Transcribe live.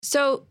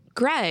So,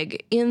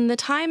 Greg, in the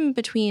time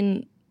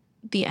between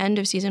the end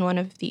of season 1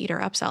 of The Eater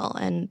Upsell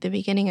and the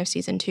beginning of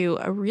season 2,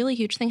 a really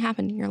huge thing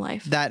happened in your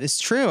life. That is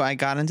true. I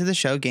got into the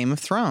show Game of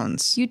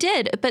Thrones. You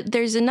did, but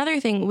there's another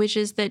thing, which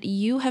is that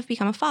you have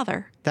become a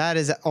father. That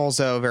is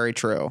also very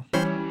true.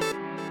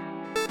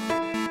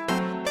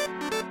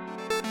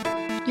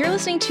 You're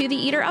listening to The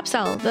Eater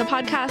Upsell, the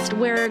podcast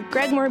where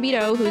Greg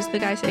Morbido, who's the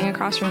guy sitting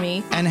across from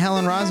me, and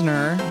Helen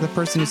Rosner, the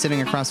person who's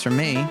sitting across from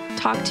me,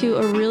 talk to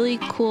a really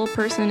cool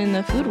person in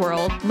the food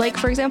world, like,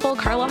 for example,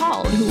 Carla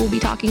Hall, who we'll be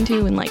talking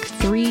to in like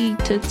 3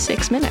 to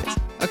 6 minutes.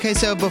 Okay,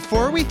 so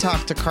before we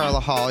talk to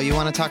Carla Hall, you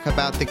want to talk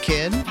about the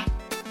kid?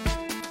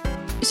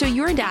 So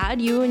you're a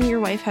dad, you and your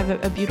wife have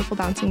a beautiful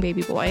bouncing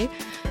baby boy.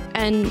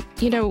 And,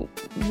 you know,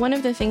 one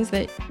of the things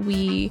that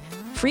we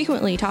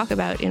frequently talk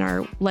about in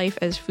our life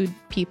as food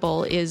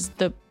people is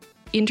the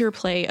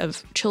interplay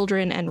of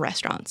children and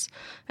restaurants.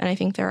 And I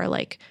think there are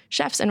like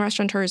chefs and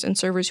restaurateurs and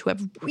servers who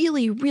have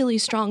really, really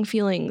strong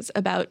feelings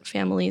about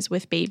families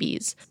with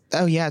babies.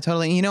 Oh, yeah,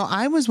 totally. You know,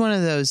 I was one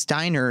of those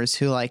diners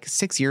who like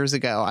 6 years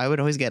ago, I would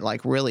always get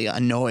like really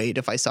annoyed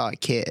if I saw a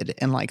kid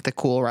in like the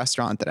cool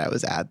restaurant that I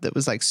was at that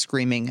was like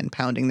screaming and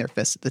pounding their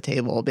fists at the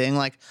table, being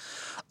like,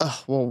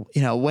 oh, well,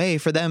 you know, way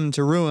for them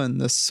to ruin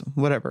this,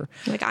 whatever.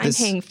 Like, I'm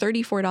paying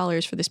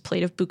 $34 for this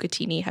plate of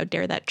bucatini. How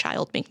dare that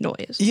child make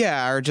noise?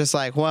 Yeah, or just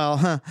like,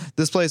 well,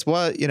 this place,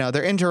 what, you know,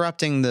 they're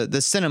interrupting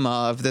the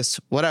cinema of this,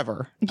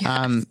 whatever.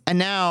 Yes. And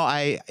now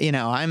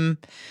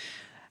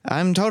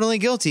I'm totally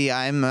guilty.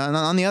 I'm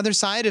on the other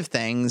side of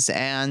things,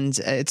 and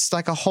it's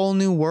like a whole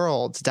new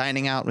world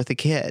dining out with a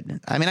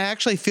kid. I mean, I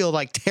actually feel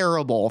like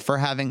terrible for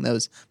having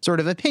those sort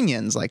of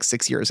opinions like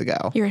 6 years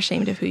ago. You're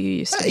ashamed of who you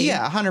used to be.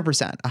 Yeah,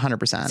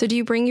 100%. So do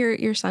you bring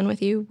your son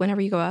with you whenever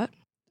you go out?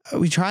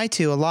 We try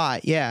to a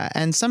lot, yeah.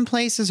 And some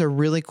places are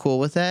really cool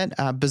with it.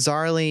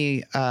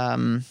 Bizarrely,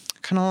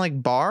 kind of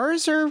like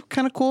bars are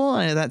kind of cool.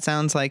 I know that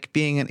sounds like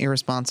being an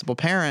irresponsible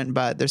parent,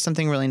 but there's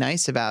something really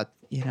nice about,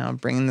 you know,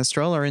 bringing the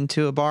stroller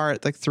into a bar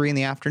at like 3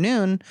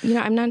 p.m. You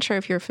know, I'm not sure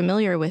if you're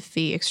familiar with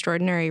the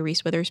extraordinary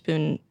Reese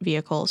Witherspoon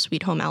vehicle,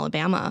 Sweet Home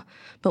Alabama,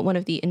 but one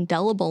of the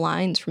indelible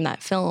lines from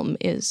that film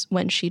is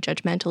when she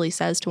judgmentally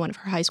says to one of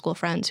her high school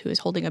friends who is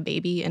holding a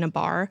baby in a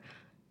bar,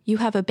 "You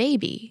have a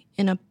baby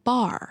in a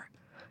bar."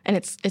 And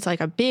it's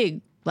like a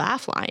big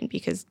laugh line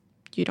because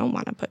you don't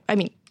want to put, I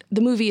mean, the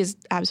movie is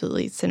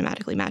absolutely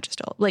cinematically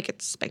magical. Like,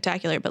 it's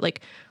spectacular, but like,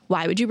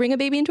 why would you bring a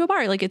baby into a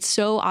bar? Like, it's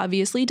so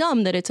obviously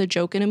dumb that it's a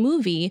joke in a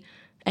movie,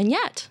 and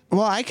yet.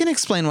 Well, I can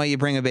explain why you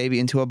bring a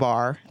baby into a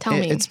bar. Tell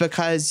me. It's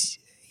because,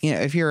 you know,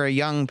 if you're a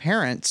young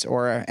parent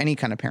or any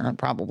kind of parent,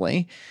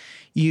 probably,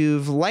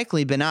 you've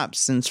likely been up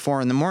since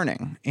 4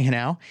 a.m, you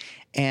know?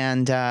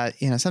 And,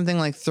 you know, something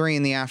like 3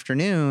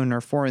 p.m.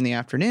 or 4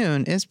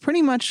 p.m. is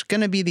pretty much going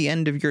to be the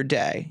end of your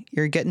day.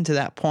 You're getting to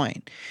that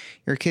point.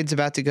 Your kid's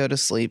about to go to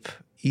sleep.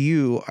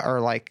 You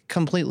are like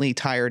completely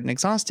tired and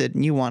exhausted,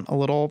 and you want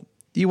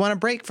a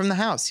break from the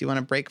house. You want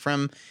a break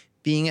from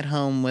being at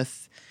home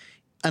with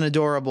an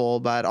adorable,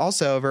 but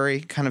also a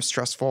very kind of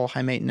stressful,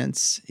 high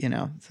maintenance, you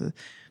know,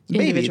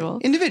 Individual.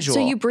 Individual.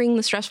 So you bring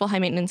the stressful, high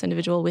maintenance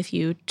individual with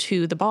you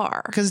to the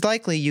bar. Because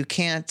likely you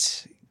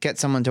can't get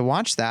someone to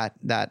watch that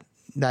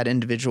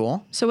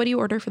individual. So what do you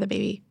order for the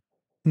baby?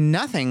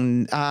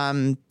 Nothing.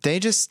 They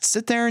just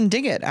sit there and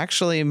dig it.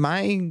 Actually,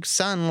 my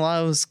son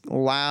loves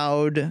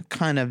loud,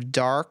 kind of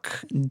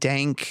dark,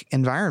 dank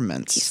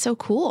environments. He's so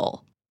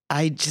cool.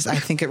 I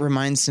think it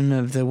reminds him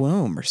of the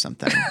womb or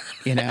something,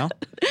 you know?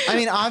 I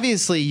mean,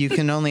 obviously you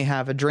can only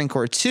have a drink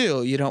or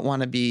two. You don't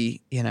want to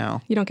be, you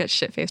know. You don't get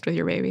shit-faced with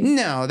your baby.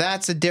 No,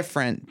 that's a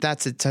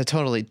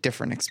totally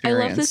different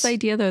experience. I love this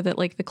idea, though, that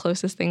like the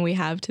closest thing we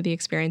have to the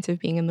experience of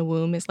being in the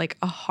womb is like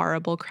a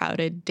horrible,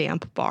 crowded,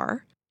 damp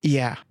bar.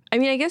 Yeah. I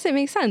mean, I guess it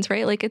makes sense,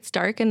 right? Like, it's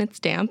dark and it's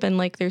damp and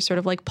like there's sort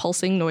of like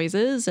pulsing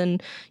noises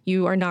and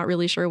you are not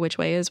really sure which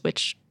way is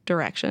which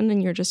direction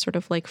and you're just sort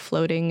of like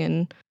floating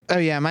and... Oh,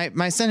 yeah.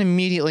 My son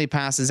immediately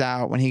passes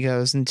out when he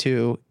goes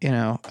into, you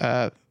know,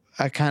 a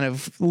kind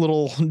of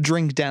little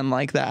drink den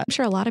like that. I'm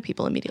sure a lot of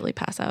people immediately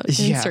pass out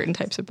in certain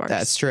types of bars.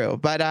 That's true.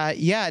 But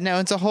yeah, no,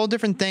 it's a whole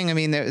different thing. I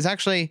mean, there's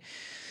actually...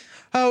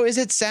 Oh, is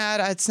it sad?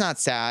 It's not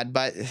sad,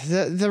 but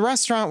the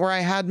restaurant where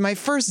I had my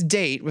first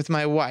date with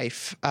my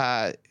wife,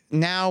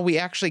 now we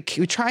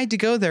tried to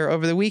go there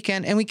over the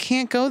weekend and we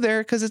can't go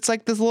there because it's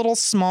like this little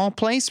small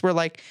place where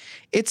like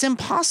it's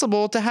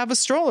impossible to have a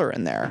stroller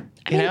in there.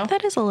 I mean,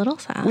 that is a little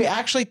sad. We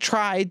actually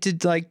tried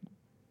to like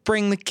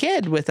bring the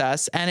kid with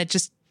us and it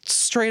just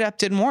straight up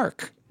didn't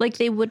work. Like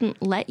they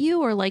wouldn't let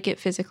you, or like it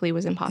physically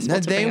was impossible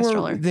to bring a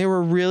stroller? They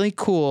were really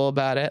cool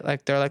about it.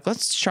 Like they're like,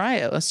 let's try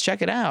it. Let's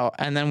check it out.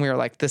 And then we were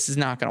like, this is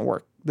not going to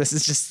work. This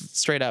is just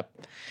straight up,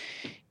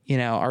 you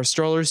know, our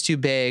stroller's too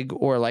big,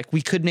 or like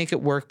we could make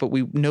it work, but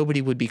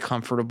nobody would be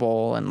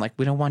comfortable. And like,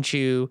 we don't want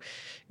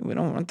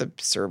the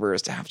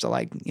servers to have to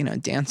like, you know,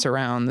 dance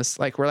around this.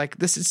 Like, we're like,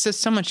 this is just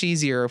so much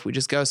easier if we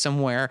just go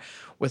somewhere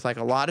with like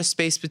a lot of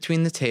space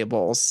between the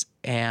tables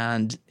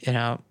and, you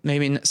know,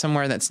 maybe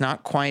somewhere that's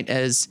not quite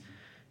as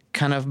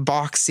kind of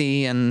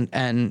boxy and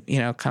kind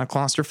of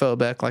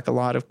claustrophobic, like a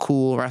lot of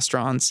cool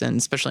restaurants, and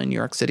especially in New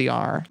York City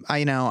are.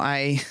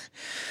 I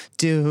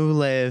do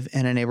live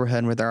in a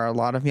neighborhood where there are a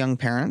lot of young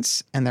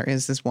parents, and there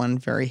is this one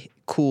very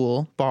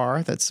cool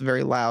bar that's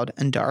very loud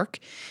and dark.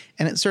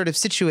 And it's sort of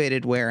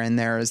situated wherein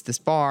there is this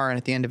bar, and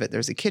at the end of it,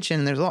 there's a kitchen,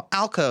 and there's a little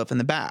alcove in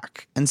the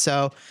back. And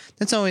so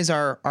that's always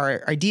our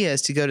idea,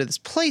 is to go to this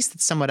place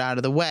that's somewhat out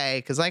of the way.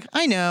 Because, like,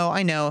 I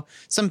know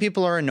some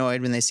people are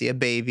annoyed when they see a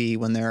baby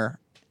when they're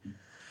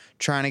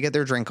trying to get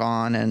their drink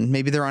on, and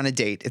maybe they're on a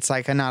date. It's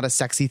like not a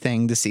sexy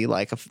thing to see,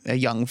 like a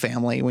young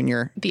family when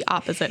you're the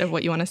opposite of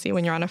what you want to see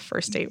when you're on a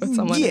first date with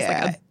someone. Yeah.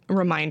 It's like a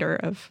reminder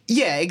of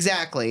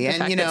exactly. the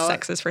fact that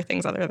sex is for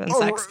things other than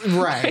sex.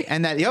 Right.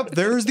 And that,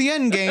 there's the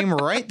end game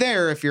right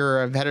there if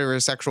you're a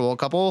heterosexual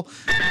couple.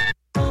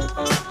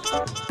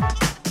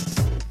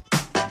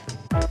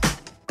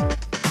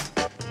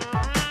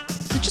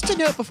 Just a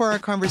note before our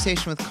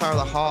conversation with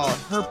Carla Hall.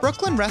 Her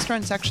Brooklyn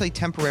restaurant's actually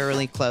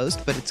temporarily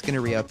closed, but it's going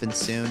to reopen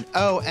soon.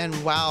 Oh, and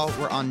while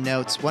we're on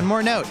notes, one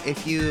more note.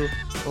 If you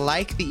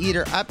like the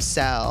Eater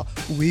Upsell,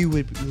 we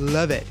would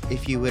love it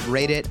if you would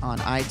rate it on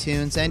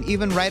iTunes and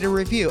even write a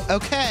review.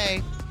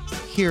 Okay,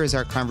 here is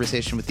our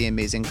conversation with the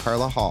amazing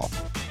Carla Hall.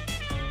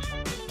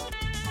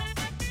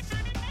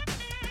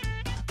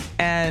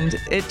 And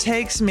it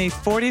takes me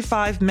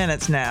 45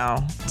 minutes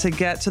now to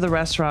get to the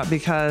restaurant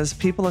because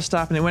people are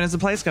stopping. When is the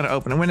place going to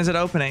open? And when is it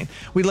opening?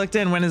 We looked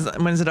in. When is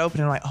it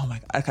opening? I'm like, oh my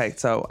God. Okay,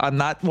 so I'm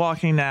not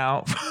walking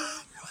now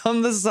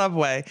from the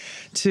subway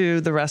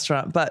to the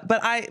restaurant, but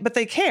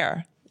they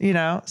care,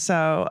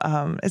 So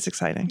it's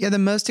exciting. Yeah, the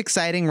most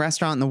exciting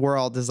restaurant in the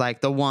world is like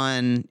the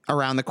one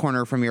around the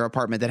corner from your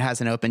apartment that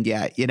hasn't opened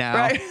yet.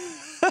 Right.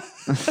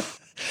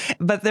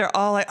 But they're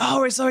all like, oh,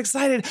 we're so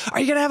excited. Are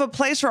you going to have a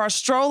place for our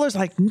strollers?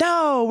 Like,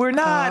 no, we're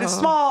not. It's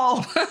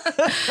small.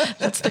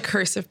 That's the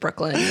curse of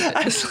Brooklyn.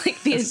 It's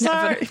like the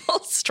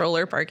inevitable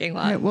stroller parking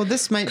lot. Right, well,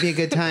 this might be a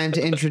good time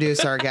to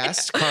introduce our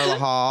guest, Carla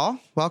Hall.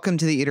 Welcome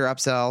to the Eater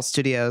Upsell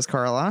Studios,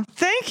 Carla.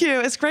 Thank you.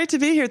 It's great to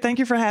be here. Thank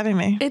you for having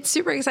me. It's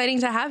super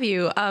exciting to have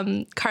you.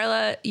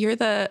 Carla, you're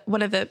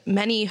one of the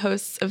many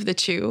hosts of The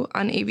Chew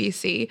on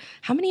ABC.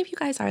 How many of you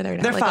guys are there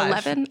now? They're like 5.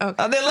 11?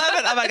 Okay. They're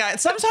 11. Oh my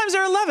God. Sometimes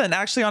they're 11.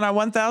 Actually, on our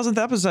 1,000th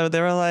episode,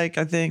 they were like,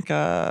 I think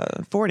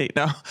 40.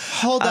 No.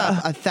 Hold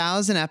up.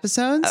 1,000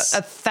 episodes?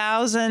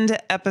 1,000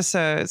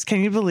 episodes. Can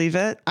you believe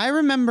it? I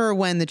remember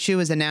when The Chew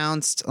was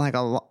announced, like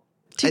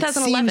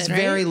 2011, it seems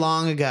right? very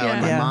long ago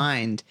in my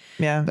mind.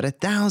 Yeah. But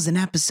 1,000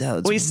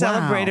 episodes. We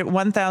celebrated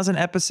 1,000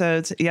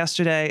 episodes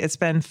yesterday. It's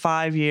been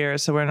 5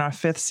 years, so we're in our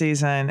 5th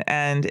season,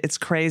 and it's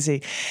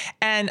crazy.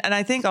 And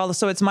I think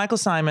so it's Michael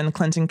Simon,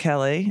 Clinton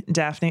Kelly,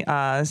 Daphne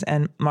Oz,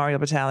 and Mario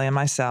Batali and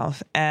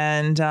myself.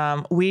 And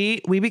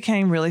we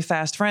became really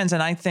fast friends,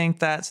 and I think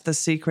that's the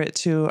secret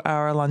to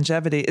our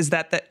longevity, is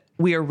that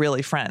we are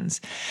really friends.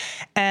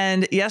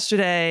 And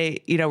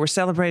yesterday, we're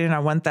celebrating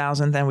our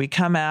 1,000th, and we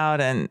come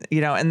out and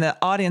the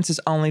audience is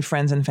only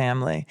friends and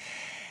family.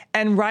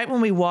 And right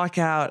when we walk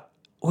out,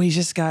 we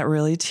just got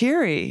really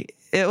teary.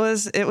 It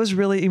was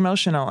really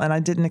emotional, and I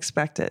didn't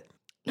expect it.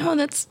 No,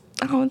 that's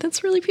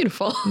really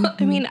beautiful.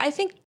 Mm-hmm. I mean, I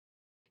think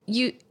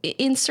you,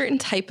 in certain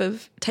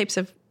types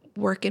of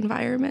work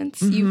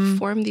environments, you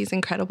form these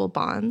incredible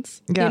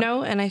bonds,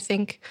 and I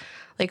think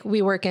like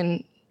we work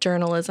in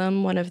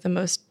journalism, one of the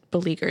most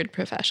beleaguered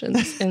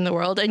professions in the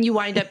world, and you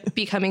wind up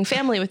becoming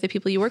family with the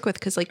people you work with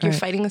because like you're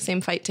fighting the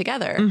same fight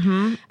together.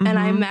 And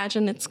I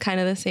imagine it's kind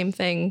of the same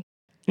thing.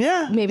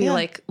 Yeah. Maybe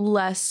like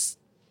less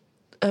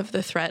of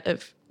the threat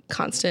of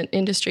constant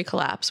industry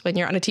collapse when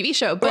you're on a TV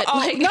show, but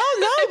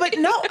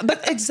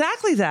but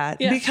exactly that,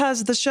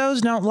 because the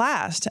shows don't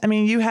last. I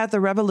mean, you had the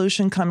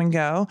Revolution come and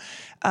go.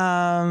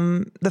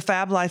 The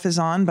Fab Life is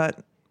on, but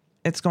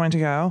it's going to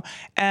go.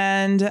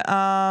 And,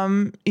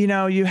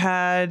 you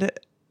had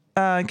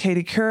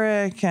Katie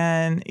Couric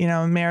and,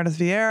 Meredith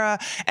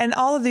Vieira and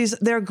all of these.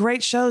 They're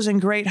great shows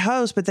and great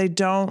hosts, but they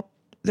don't,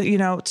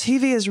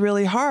 TV is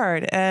really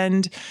hard.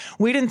 And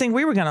we didn't think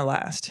we were going to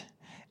last.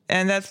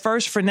 And that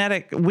first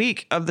frenetic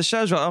week of the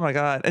shows, oh my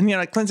God. And,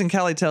 like Clinton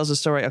Kelly tells the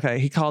story. Okay,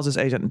 he calls his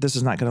agent, this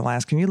is not going to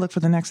last. Can you look for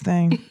the next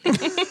thing?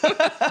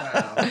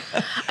 Wow.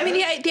 I mean,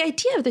 the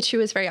idea of The Chew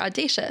was very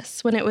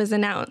audacious when it was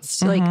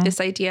announced. Like this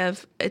idea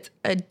of it's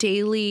a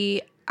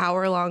daily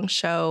hour-long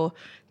show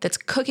that's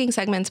cooking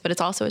segments, but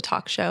it's also a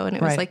talk show. And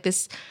it was like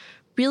this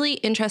really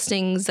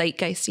interesting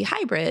zeitgeisty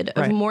hybrid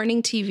of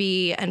morning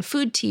TV and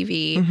food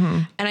TV.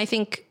 And I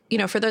think,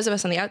 for those of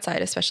us on the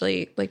outside,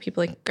 especially like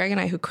people like Greg and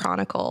I who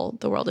chronicle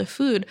the world of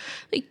food,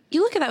 like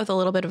you look at that with a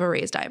little bit of a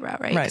raised eyebrow,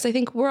 right? Because I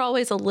think we're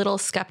always a little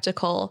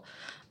skeptical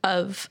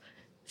of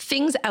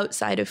things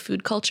outside of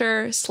food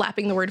culture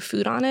slapping the word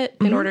food on it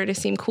in order to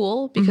seem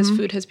cool, because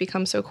food has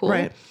become so cool.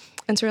 Right.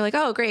 And so we're like,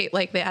 oh, great.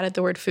 Like they added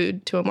the word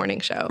food to a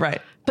morning show.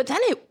 Right. But then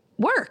it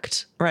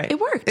worked. Right. It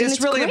worked.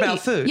 It's really about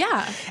food.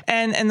 Yeah.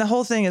 And the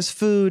whole thing is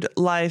food,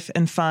 life,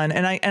 and fun.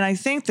 And I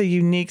think the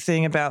unique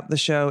thing about the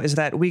show is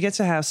that we get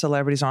to have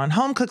celebrities on,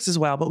 home cooks as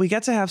well, but we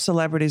get to have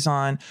celebrities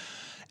on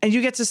And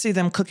you get to see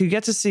them cook. You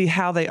get to see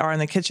how they are in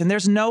the kitchen.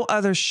 There's no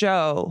other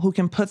show who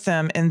can put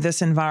them in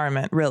this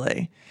environment,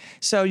 really.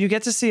 So you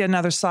get to see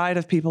another side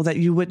of people that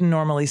you wouldn't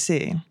normally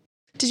see.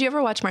 Did you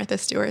ever watch Martha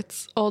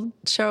Stewart's old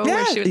show Yeah,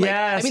 where she would like,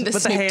 yes, I mean, the with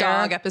the Snoop hair.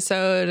 Dogg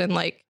episode and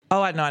like,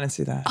 Oh, no, I didn't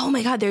see that. oh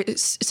my God,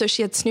 so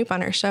she had Snoop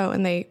on her show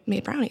and they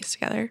made brownies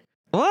together.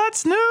 What,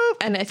 Snoop?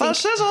 And I think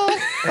shizzle.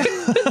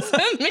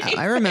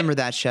 I remember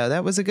that show.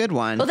 That was a good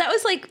one. Well, that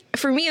was like,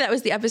 for me, that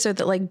was the episode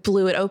that like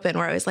blew it open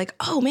where I was like,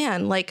 oh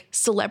man, like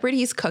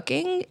celebrities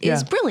cooking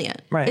is Yeah.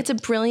 brilliant. Right. It's a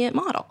brilliant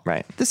model.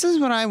 Right. This is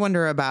what I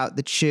wonder about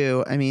The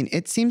Chew. I mean,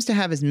 it seems to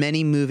have as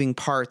many moving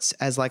parts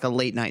as like a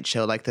late night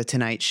show, like The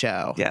Tonight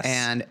Show. Yes.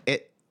 And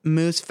it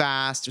moves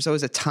fast. There's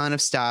always a ton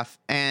of stuff.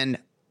 And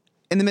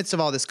in the midst of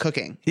all this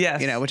cooking,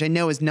 Yes. which I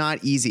know is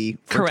not easy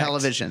for Correct.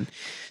 television.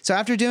 So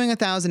after doing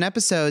 1,000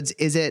 episodes,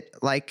 is it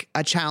like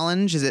a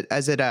challenge? Is it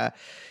do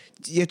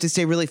you have to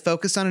stay really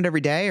focused on it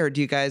every day, or do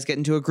you guys get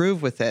into a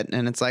groove with it?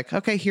 And it's like,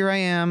 okay, here I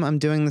am. I'm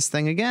doing this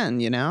thing again,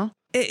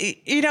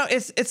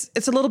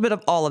 It's a little bit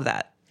of all of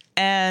that.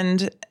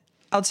 And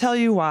I'll tell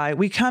you why.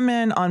 We come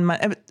in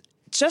on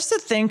just to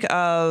think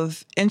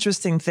of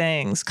interesting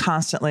things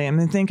constantly. I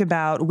mean, think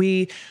about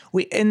we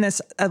in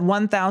this at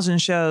 1,000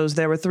 shows,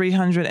 there were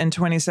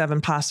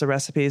 327 pasta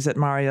recipes that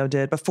Mario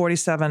did, but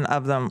 47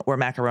 of them were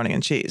macaroni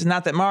and cheese.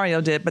 Not that Mario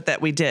did, but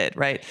that we did,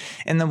 right,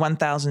 in the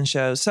 1,000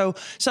 shows. So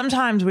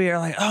sometimes we are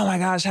like, oh my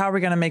gosh, how are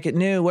we going to make it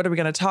new? What are we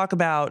going to talk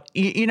about?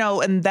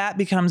 And that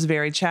becomes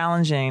very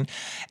challenging.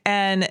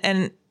 And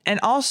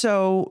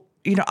also,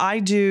 I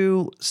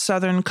do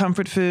Southern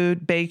comfort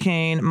food,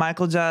 baking.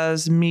 Michael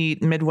does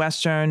meat,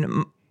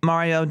 Midwestern.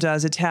 Mario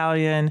does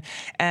Italian,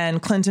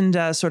 and Clinton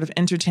does sort of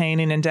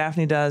entertaining, and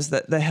Daphne does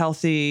the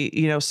healthy,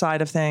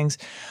 side of things.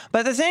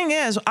 But the thing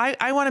is,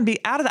 I want to be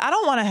out of that. I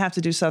don't want to have to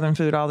do Southern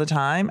food all the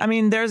time. I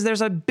mean,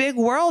 there's a big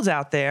world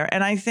out there,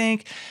 and I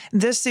think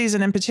this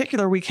season in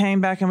particular, we came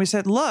back and we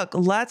said, look,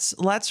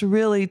 let's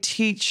really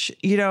teach,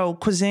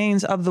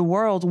 cuisines of the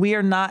world. We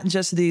are not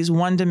just these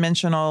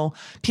one-dimensional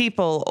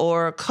people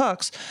or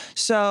cooks.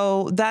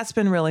 So that's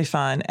been really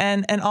fun,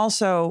 and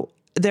also,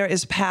 there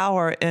is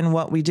power in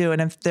what we do.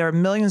 And if there are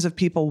millions of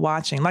people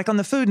watching, like on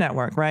the Food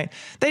Network, right?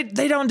 They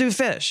don't do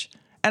fish.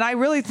 And I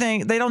really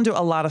think they don't do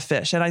a lot of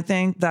fish. And I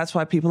think that's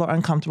why people are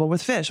uncomfortable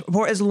with fish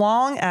for as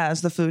long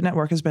as the Food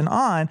Network has been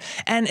on.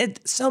 And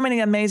so many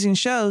amazing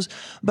shows.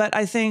 But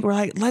I think we're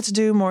like, let's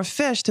do more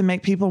fish to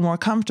make people more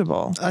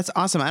comfortable. That's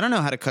awesome. I don't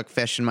know how to cook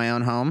fish in my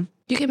own home.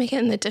 You can make it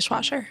in the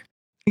dishwasher.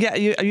 Yeah,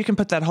 you can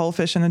put that whole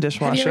fish in the Have you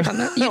dishwasher. ever done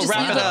that?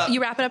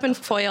 You wrap it up in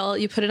foil,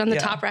 you put it on the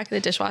Yeah. top rack of the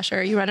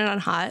dishwasher, you run it on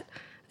hot,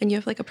 and you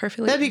have like a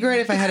perfectly... That'd be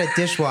great if I had a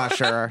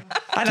dishwasher.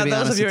 I know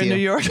those of you in New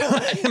York.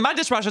 My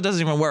dishwasher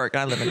doesn't even work.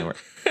 I live in New York.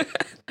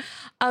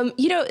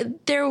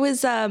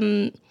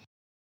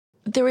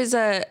 There was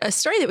a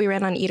story that we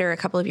ran on Eater a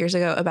couple of years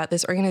ago about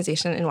this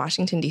organization in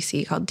Washington,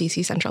 D.C. called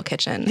DC Central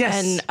Kitchen.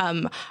 Yes.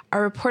 And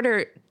our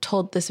reporter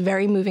told this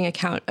very moving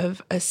account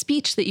of a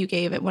speech that you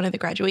gave at one of the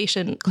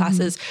graduation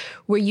classes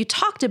where you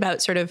talked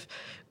about sort of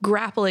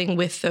grappling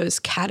with those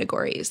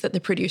categories that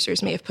the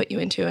producers may have put you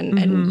into.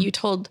 And you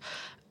told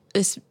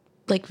this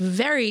like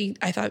very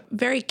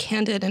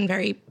candid and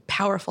very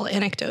powerful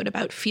anecdote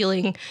about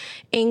feeling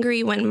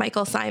angry when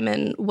Michael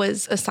Simon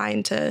was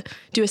assigned to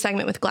do a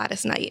segment with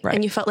Gladys Knight. Right.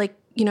 And you felt like,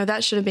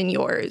 that should have been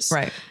yours.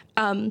 Right.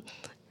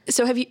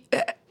 So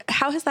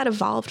how has that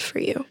evolved for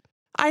you?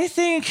 I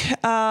think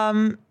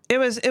it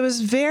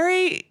was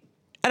very,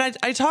 and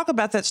I talk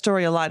about that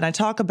story a lot, and I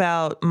talk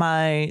about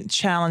my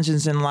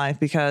challenges in life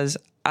because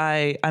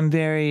I'm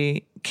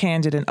very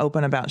candid and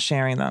open about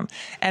sharing them.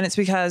 And it's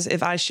because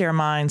if I share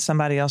mine,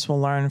 somebody else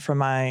will learn from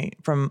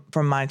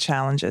my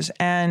challenges.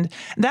 And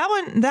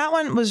that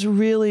one was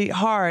really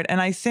hard. And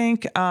I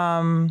think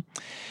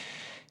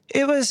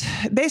it was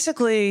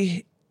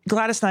basically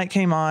Gladys Knight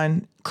came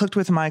on, cooked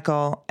with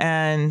Michael,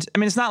 and I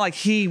mean, it's not like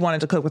he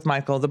wanted to cook with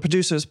Michael. The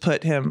producers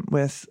put him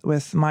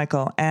with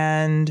Michael,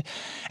 and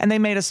they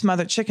made a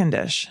smothered chicken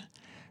dish.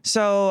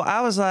 So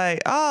I was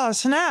like, oh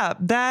snap!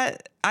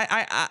 That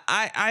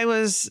I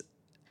was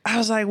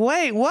like,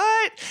 wait,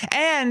 what?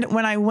 And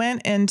when I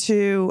went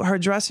into her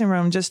dressing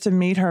room just to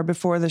meet her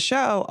before the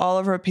show, all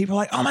of her people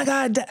were like, oh my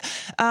God,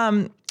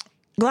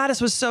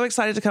 Gladys was so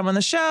excited to come on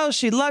the show.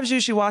 She loves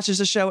you. She watches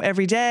the show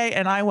every day,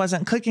 and I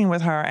wasn't cooking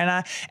with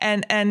her.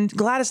 And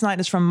Gladys Knight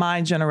is from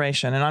my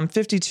generation, and I'm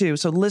 52.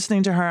 So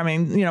listening to her, I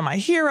mean, my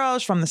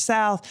heroes from the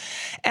South,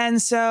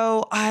 and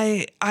so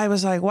I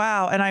was like,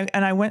 wow. And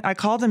I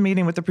called a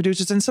meeting with the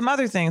producers, and some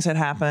other things had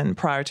happened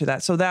prior to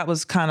that. So that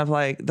was kind of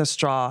like the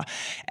straw.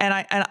 And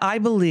I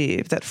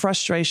believe that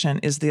frustration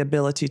is the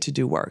ability to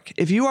do work.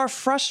 If you are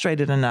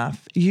frustrated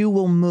enough, you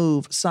will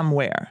move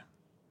somewhere.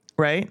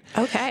 Right.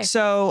 Okay.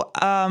 So,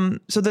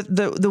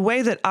 the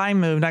way that I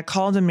moved, I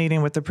called a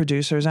meeting with the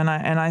producers, and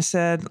I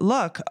said,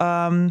 look,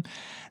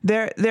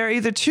 there are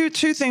either two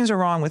things are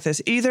wrong with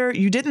this. Either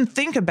you didn't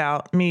think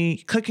about me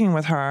cooking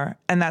with her,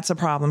 and that's a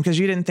problem because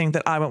you didn't think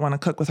that I would want to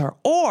cook with her,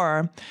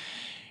 or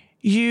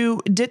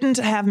you didn't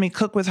have me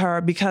cook with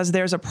her because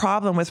there's a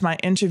problem with my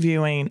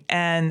interviewing,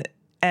 and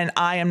and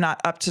I am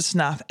not up to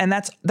snuff. And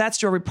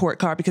that's your report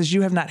card because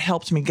you have not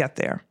helped me get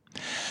there.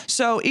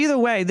 So either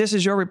way, this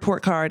is your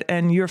report card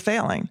and you're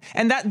failing.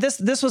 And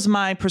this was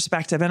my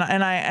perspective. And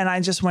I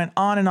just went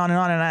on and on and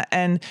on.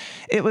 And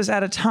it was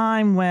at a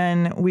time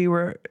when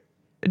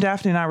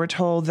Daphne and I were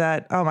told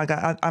that, oh my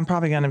God, I'm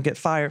probably going to get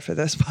fired for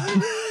this.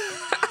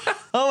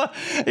 We'll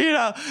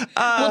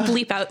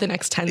bleep out the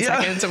next 10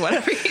 seconds or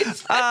whatever you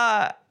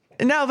said.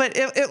 No, but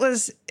it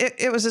was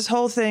this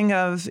whole thing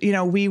of,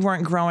 we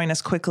weren't growing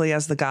as quickly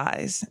as the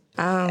guys.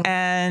 Oh.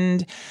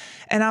 And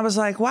I was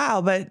like,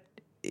 wow, but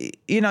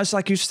it's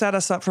like you set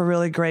us up for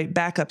really great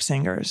backup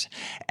singers.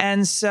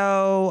 And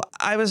so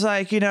I was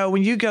like,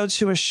 when you go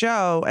to a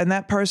show and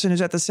that person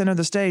who's at the center of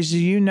the stage, do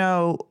you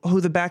know who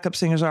the backup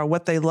singers are,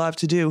 what they love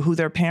to do, who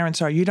their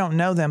parents are? You don't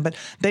know them, but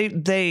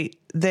they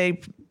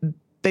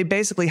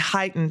basically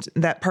heightened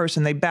that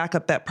person. They back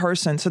up that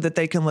person so that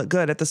they can look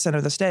good at the center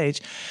of the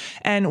stage.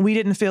 And we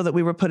didn't feel that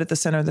we were put at the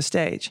center of the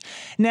stage.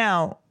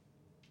 Now,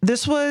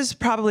 this was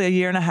probably a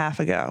year and a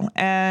half ago.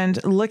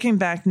 And looking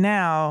back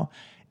now,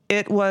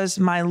 it was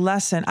my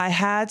lesson. I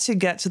had to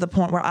get to the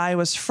point where I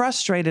was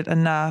frustrated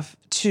enough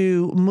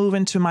to move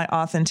into my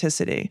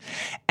authenticity.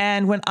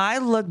 And when I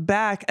look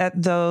back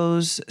at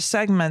those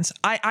segments,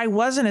 I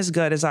wasn't as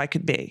good as I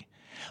could be,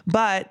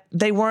 but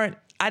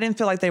I didn't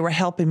feel like they were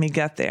helping me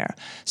get there.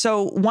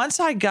 So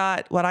once I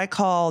got what I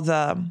call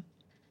the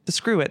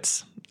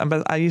screw-its,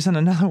 but I use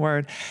another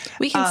word.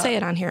 We can say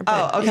it on here.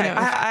 But,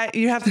 okay.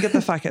 You have to get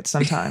the fuck it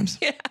sometimes.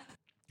 Yeah.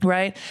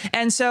 Right.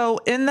 And so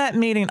in that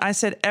meeting, I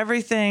said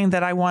everything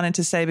that I wanted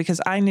to say because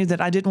I knew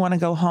that I didn't want to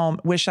go home,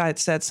 wish I had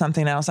said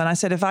something else. And I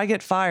said, if I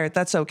get fired,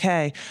 that's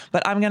okay.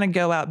 But I'm going to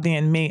go out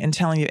being me and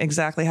telling you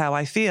exactly how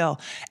I feel.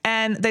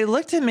 And they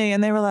looked at me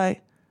and they were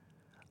like,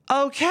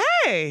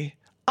 okay,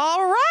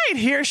 all right,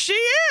 here she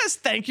is.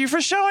 Thank you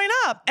for showing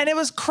up. And it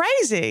was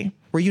crazy.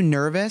 Were you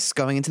nervous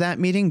going into that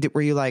meeting?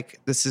 Were you like,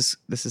 this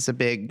is a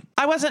big...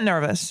 I wasn't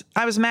nervous.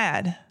 I was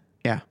mad.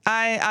 Yeah.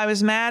 I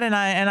was mad and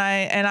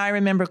I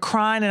remember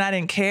crying and I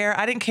didn't care.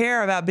 I didn't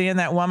care about being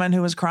that woman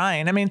who was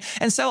crying. I mean,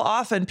 and so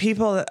often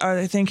people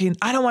are thinking,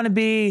 I don't want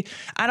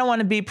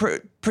to be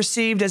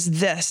perceived as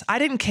this. I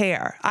didn't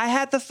care. I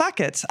had the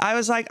fuck it's. I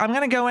was like, I'm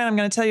going to go in, I'm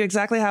going to tell you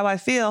exactly how I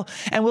feel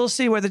and we'll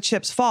see where the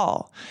chips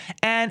fall.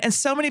 And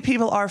so many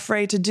people are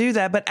afraid to do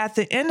that. But at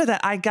the end of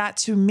that, I got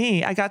to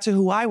me, I got to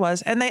who I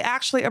was and they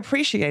actually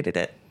appreciated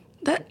it.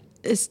 That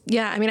is,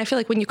 yeah. I mean, I feel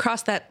like when you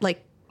cross that,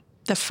 like,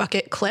 the fuck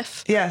it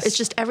cliff. Yes. It's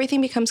just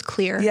everything becomes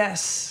clear.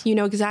 Yes. You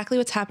know exactly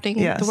what's happening.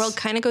 Yes. The world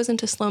kind of goes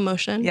into slow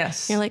motion.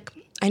 Yes. You're like,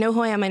 I know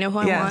who I am. I know who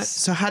I want.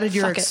 So how did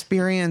your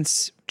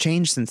experience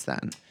change since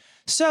then?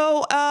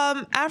 So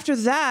after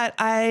that,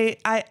 I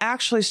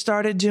actually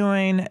started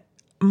doing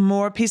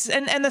more pieces.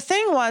 And the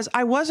thing was,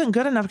 I wasn't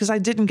good enough because I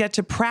didn't get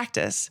to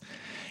practice.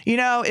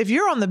 If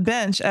you're on the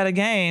bench at a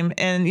game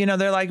and,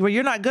 they're like, well,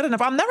 you're not good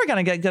enough. I'm never going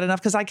to get good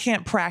enough because I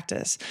can't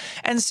practice.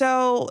 And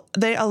so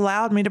they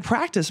allowed me to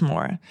practice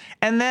more.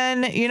 And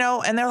then,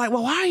 and they're like,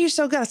 well, why are you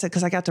so good? I said,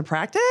 because I got to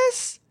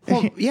practice.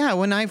 Well, yeah,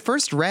 when I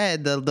first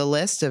read the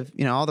list of,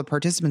 all the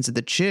participants at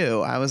the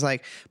Chew, I was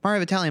like,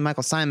 Mario Batali and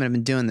Michael Simon have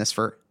been doing this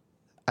for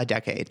a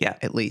decade,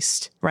 at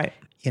least. Right.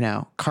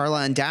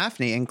 Carla and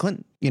Daphne and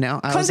Clinton,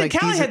 Clinton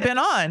Kelly had been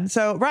on.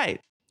 So,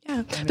 right.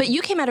 Yeah. But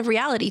you came out of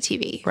reality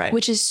TV, right,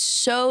 which is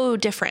so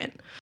different.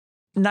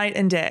 Night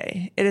and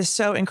day. It is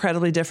so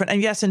incredibly different.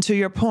 And yes, and to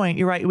your point,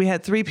 you're right. We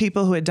had 3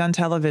 people who had done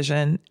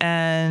television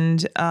and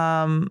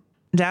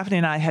Daphne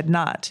and I had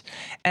not.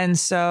 And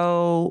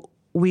so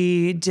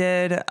we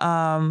did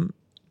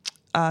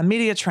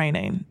media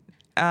training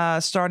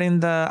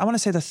starting I want to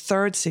say the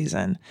 3rd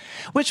season,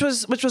 which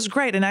was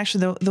great. And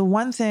actually the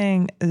one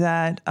thing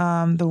that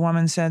the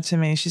woman said to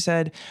me, she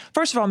said,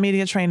 first of all,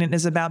 media training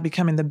is about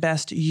becoming the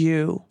best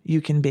you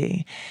can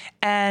be.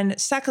 And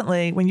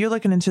secondly, when you're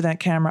looking into that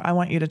camera, I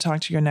want you to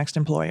talk to your next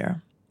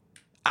employer.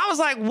 I was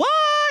like,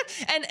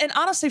 what? And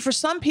honestly, for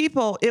some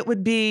people, it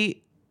would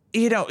be,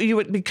 you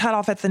would be cut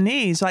off at the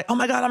knees, like, oh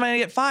my God, I'm going to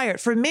get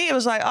fired. For me, it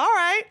was like, all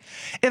right,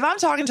 if I'm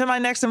talking to my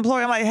next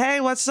employer, I'm like, hey,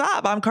 what's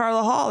up? I'm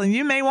Carla Hall, and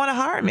you may want to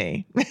hire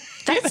me.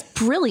 That's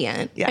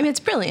brilliant. Yeah. I mean,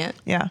 it's brilliant.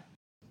 Yeah.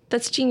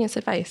 That's genius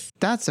advice.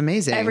 That's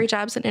amazing. Every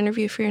job's an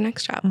interview for your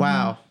next job.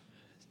 Wow.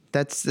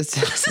 That's a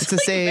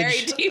sage.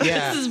 Very deep.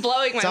 Yeah. This is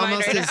blowing my mind right now.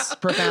 It's almost as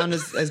profound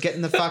as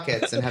getting the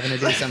fuckets and having to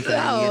do something.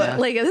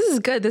 Like, this is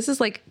good. This is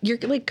like, you're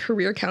like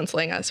career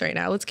counseling us right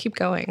now. Let's keep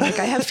going. Like,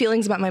 I have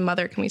feelings about my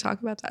mother. Can we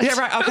talk about that? Yeah,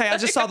 right. Okay. I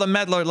just saw The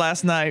Meddler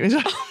last night. Was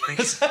it good?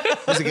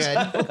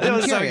 It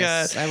was so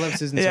good. I love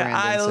Susan Sarandon.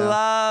 Yeah, I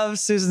love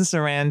Susan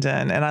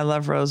Sarandon and I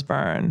love Rose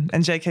Byrne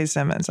and J.K.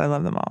 Simmons. I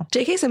love them all.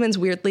 J.K. Simmons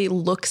weirdly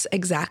looks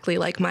exactly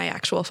like my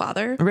actual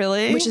father.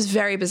 Really? Which is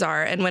very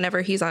bizarre. And whenever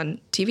he's on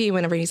TV,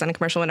 whenever he's on a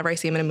commercial, whenever I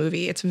see him in a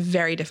movie, it's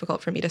very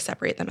difficult for me to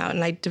separate them out.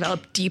 And I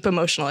developed deep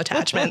emotional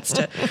attachments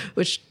to,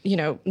 which,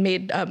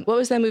 made, what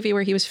was that movie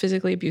where he was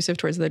physically abusive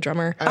towards the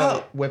drummer?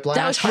 Oh, Whiplash.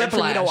 That was hard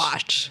for me to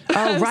watch. Oh,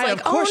 right. Like,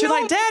 of course. oh, You're no.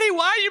 like, Daddy,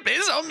 why are you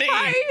being so mean?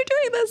 Why are you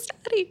doing this,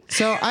 Daddy?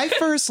 So I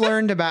first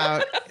learned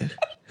about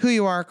who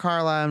you are,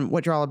 Carla, and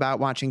what you're all about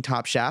watching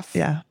Top Chef.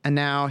 Yeah. And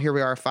now here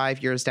we are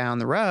 5 years down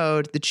the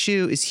road. The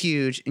Chew is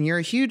huge, and you're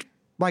a huge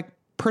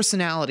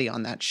personality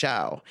on that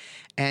show.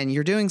 And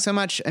you're doing so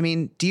much. I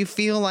mean, do you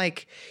feel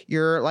like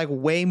you're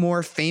way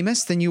more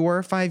famous than you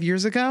were 5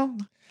 years ago?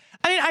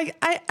 I mean,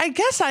 I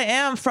guess I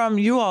am from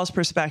you all's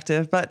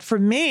perspective, but for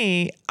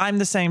me, I'm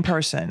the same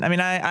person. I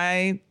mean,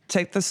 I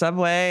take the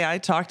subway, I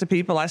talk to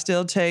people, I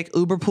still take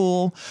Uber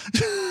Pool.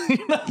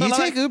 You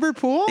take Uber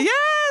Pool?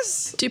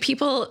 Yes. Do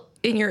people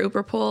in your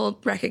Uber pool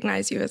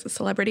recognize you as a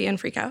celebrity and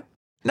freak out?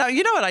 No,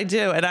 you know what I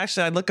do? And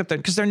actually, I look up there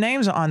because their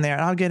names are on there,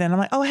 and I'll get in. I'm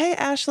like, oh, hey,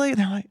 Ashley. And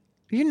they're like,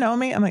 you know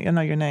me? I'm like, no,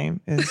 your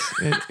name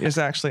is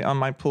actually on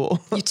my pool.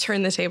 You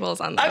turn the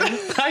tables on them.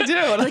 I do.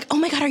 You're like, oh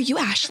my God, are you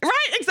Ashley?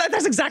 Right.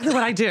 That's exactly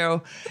what I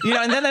do.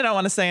 And then they don't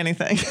want to say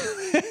anything.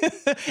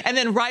 And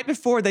then right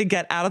before they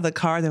get out of the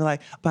car, they're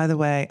like, by the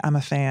way, I'm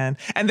a fan.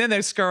 And then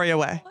they scurry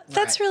away.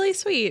 That's really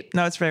sweet.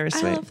 No, it's very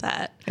sweet. I love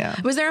that. Yeah.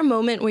 Was there a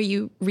moment where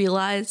you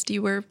realized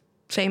you were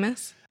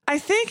famous? I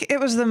think it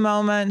was the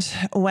moment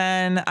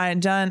when I'd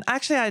done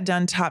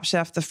Top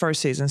Chef the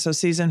first season, so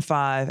season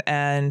 5,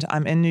 and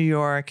I'm in New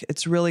York.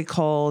 It's really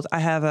cold. I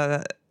have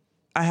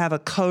a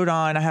coat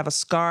on. I have a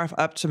scarf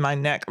up to my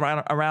neck,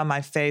 around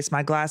my face.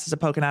 My glasses are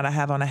poking out. I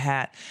have on a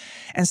hat.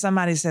 And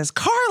somebody says,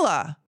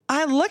 Carla.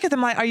 I look at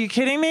them like, are you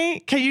kidding me?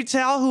 Can you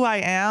tell who I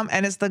am?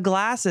 And it's the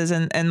glasses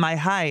and my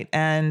height.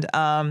 And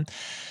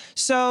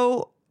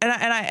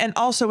And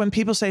also when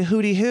people say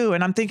hootie who,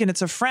 and I'm thinking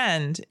it's a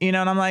friend, and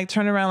I'm like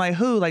turning around like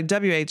who, like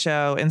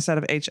WHO instead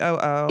of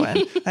HOO,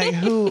 and like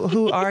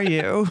who are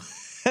you?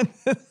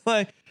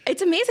 Like,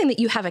 it's amazing that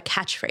you have a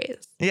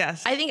catchphrase.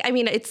 Yes.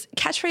 It's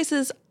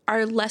catchphrases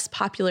are less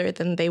popular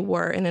than they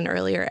were in an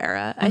earlier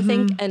era, I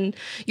think. And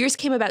yours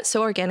came about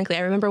so organically.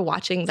 I remember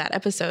watching that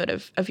episode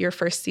of your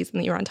first season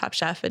that you were on Top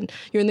Chef, and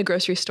you're in the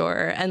grocery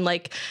store, and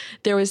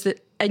there was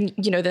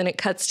then it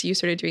cuts to you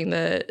sort of doing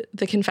the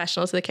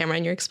confessional to the camera,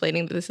 and you're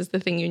explaining that this is the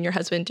thing you and your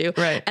husband do.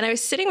 Right. And I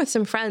was sitting with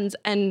some friends,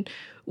 and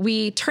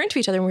we turned to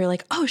each other and we were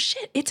like, oh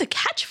shit, it's a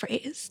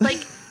catchphrase.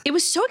 It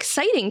was so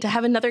exciting to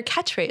have another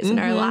catchphrase in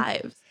our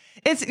lives.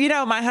 It's,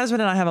 my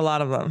husband and I have a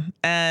lot of them,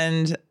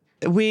 and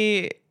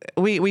we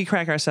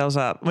crack ourselves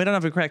up. We don't know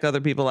if we crack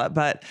other people up,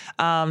 but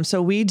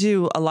so we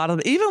do a lot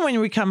of, even when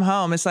we come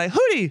home, it's like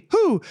hootie,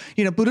 who,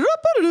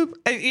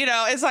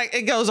 it's like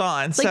it goes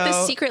on. Like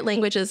the secret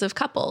languages of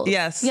couples.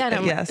 Yes.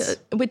 Yeah. Yes.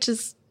 Which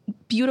is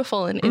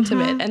beautiful and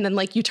intimate. And then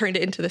you turned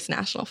it into this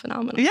national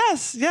phenomenon.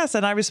 Yes. Yes.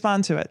 And I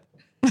respond to it.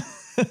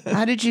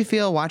 How did you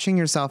feel watching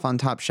yourself on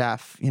Top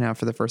Chef,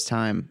 for the first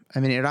time?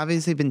 I mean, it had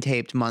obviously been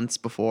taped months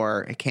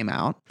before it came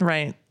out.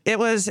 Right. It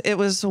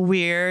was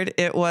weird.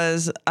 It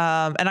was,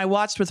 and I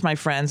watched with my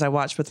friends. I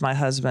watched with my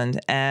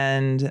husband.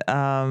 And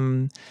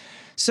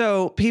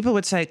so people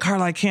would say,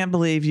 Carla, I can't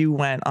believe you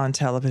went on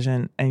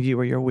television and you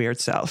were your weird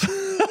self.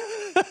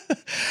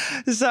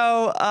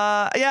 So,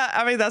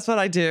 that's what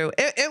I do.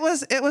 It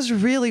was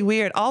really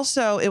weird.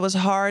 Also, it was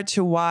hard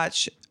to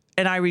watch.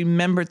 And I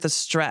remembered the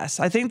stress.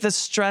 I think the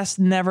stress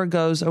never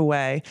goes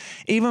away,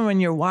 even when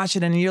you're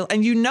watching and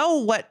you know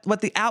what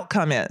the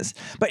outcome is,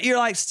 but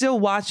you're still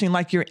watching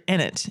like you're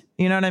in it.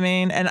 You know what I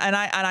mean? And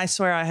I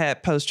swear I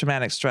had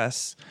post-traumatic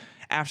stress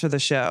after the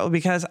show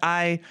because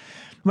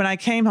when I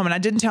came home, and I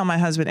didn't tell my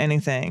husband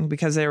anything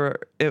because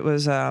it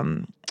was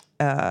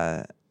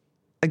a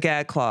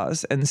gag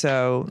clause, and those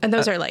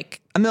are $1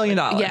 million.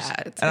 Yeah,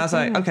 and I was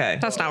like, okay,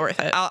 that's not worth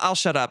it. I'll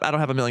shut up. I don't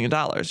have $1 million.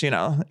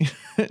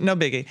 No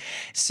biggie.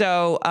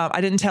 So I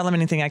didn't tell him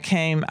anything. I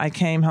came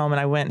home and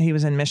I went. He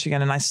was in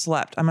Michigan, and I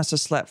slept. I must have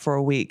slept for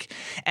a week.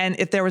 And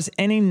if there was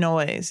any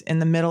noise in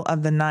the middle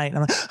of the night,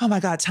 I'm like, oh my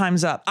God,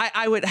 time's up.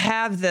 I would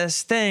have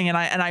this thing, and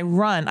I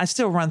run. I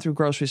still run through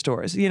grocery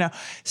stores.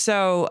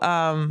 So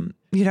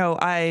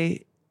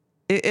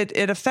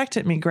it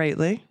affected me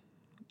greatly.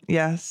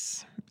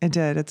 Yes. It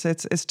did.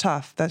 It's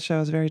tough. That show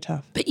is very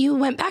tough. But you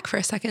went back for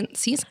a second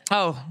season.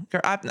 Oh,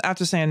 girl,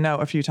 after saying no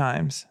a few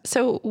times.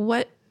 So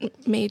what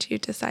made you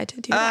decide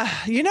to do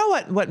that? You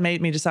know what made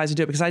me decide to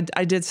do it? Because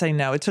I did say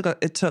no. It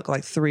took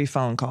like 3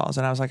 phone calls,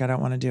 and I was like, I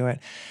don't want to do it.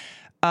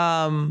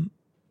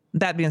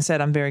 That being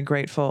said, I'm very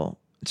grateful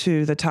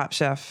to the Top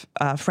Chef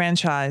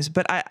franchise,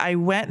 but I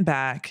went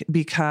back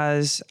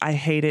because I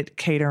hated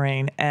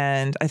catering,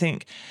 and I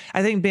think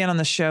being on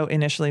the show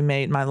initially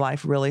made my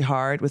life really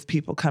hard with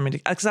people coming to,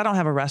 because I don't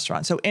have a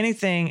restaurant, so any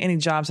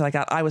jobs that I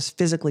got, I was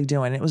physically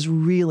doing. It was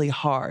really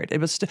hard.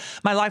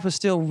 My life was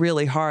still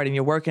really hard, and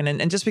you're working,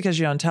 and just because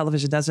you're on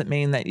television doesn't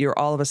mean that you're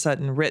all of a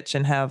sudden rich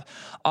and have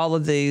all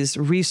of these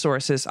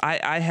resources.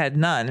 I had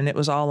none, and it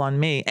was all on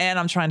me, and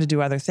I'm trying to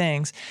do other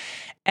things.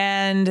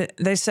 And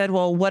they said,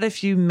 well, what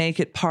if you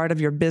make it part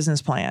of your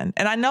business plan?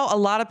 And I know a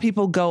lot of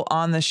people go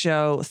on the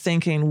show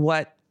thinking,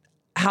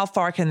 how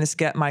far can this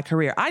get my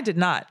career? I did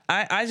not.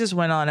 I just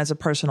went on as a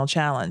personal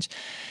challenge.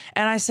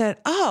 And I said,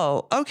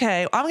 oh,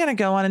 okay, I'm going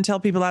to go on and tell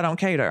people I don't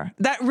cater.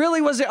 That really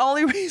was the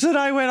only reason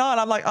I went on.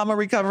 I'm like, I'm a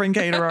recovering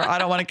caterer. I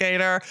don't want to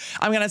cater.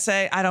 I'm going to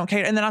say I don't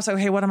cater. And then I was like,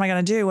 okay, what am I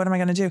going to do? What am I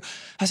going to do?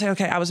 I said,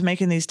 okay, I was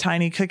making these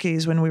tiny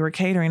cookies when we were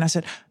catering. I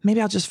said, maybe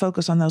I'll just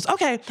focus on those.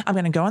 Okay, I'm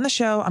going to go on the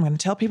show. I'm going to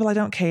tell people I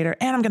don't cater,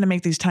 and I'm going to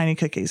make these tiny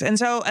cookies. And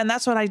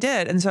that's what I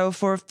did. And so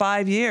for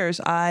 5 years,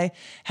 I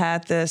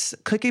had this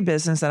cookie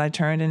business that I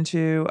turned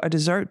into a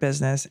dessert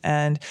business.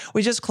 And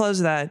we just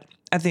closed that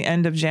at the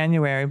end of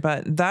January,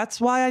 but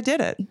that's why I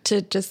did it.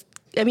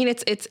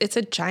 It's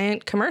a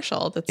giant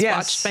commercial that's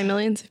watched by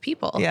millions of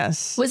people.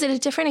 Yes. Was it a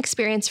different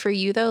experience for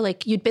you though?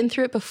 Like you'd been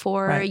through it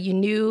before, right. You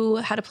knew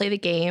how to play the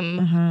game.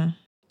 Mm-hmm.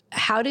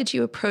 How did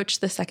you approach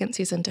the second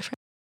season different?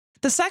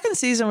 The second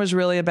season was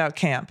really about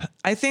camp.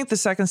 I think the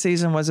second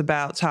season was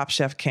about Top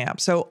Chef camp.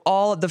 So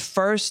the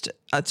first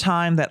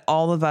time that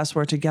all of us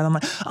were together, I'm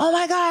like, oh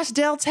my gosh,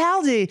 Del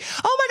Taldi.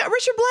 Oh my God,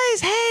 Richard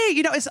Blais.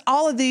 Hey, it's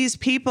all of these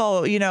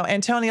people,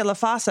 Antonia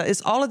LaFasa.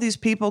 It's all of these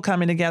people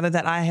coming together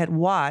that I had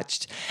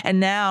watched.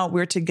 And now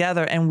we're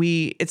together and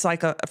it's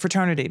like a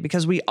fraternity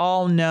because we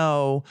all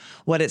know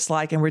what it's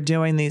like and we're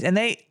doing these. And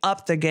they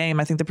upped the game.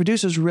 I think the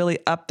producers really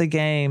upped the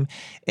game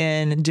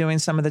in doing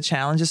some of the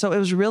challenges. So it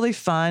was really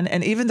fun.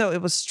 And even though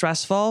it was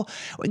stressful,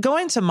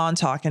 going to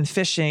Montauk and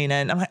fishing,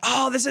 and I'm like,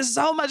 oh, this is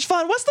so much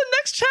fun. What's the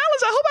next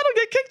challenge? I hope I don't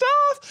get kicked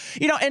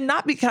off. And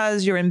not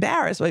because you're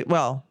embarrassed.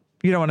 Well,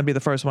 you don't want to be the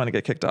first one to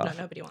get kicked off.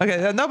 No, nobody wants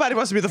that. Nobody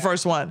wants to be the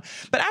first one.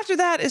 But after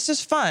that, it's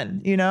just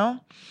fun,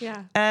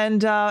 Yeah.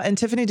 And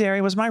Tiffany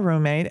Derry was my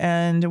roommate,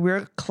 and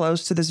we're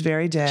close to this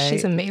very day.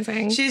 She's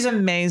amazing. She's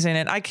amazing,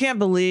 and I can't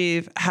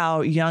believe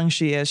how young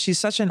she is. She's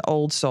such an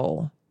old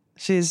soul.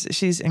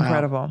 She's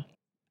incredible. Wow.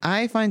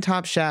 I find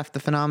Top Chef, the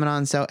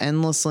phenomenon, so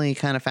endlessly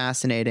kind of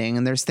fascinating.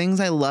 And there's things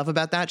I love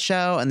about that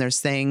show, and there's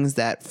things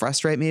that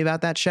frustrate me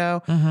about that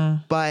show.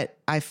 Mm-hmm. But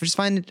I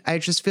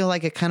just feel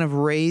like it kind of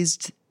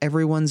raised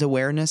everyone's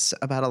awareness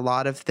about a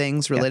lot of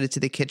things related to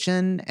the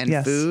kitchen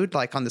and food,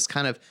 like on this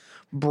kind of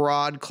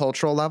broad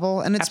cultural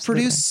level. And it's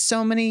produced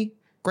so many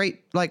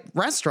great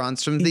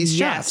restaurants from these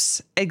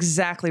chefs.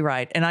 Exactly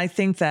right. And I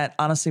think that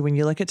honestly, when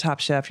you look at Top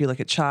Chef, you look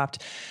at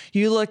Chopped,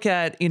 you look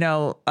at,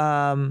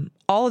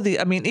 all of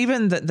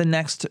even the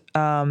next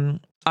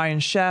Iron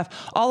Chef,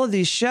 all of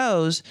these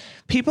shows,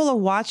 people are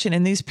watching,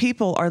 and these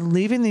people are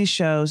leaving these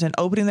shows and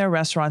opening their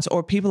restaurants,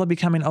 or people are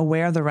becoming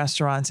aware of the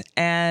restaurants.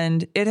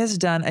 And it has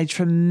done a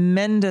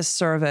tremendous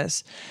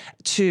service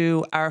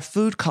to our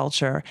food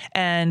culture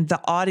and the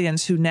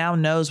audience who now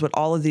knows what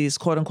all of these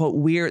quote unquote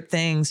weird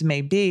things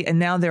may be. And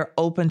now they're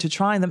open to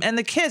trying them. And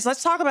the kids,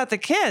 let's talk about the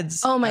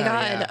kids. Oh my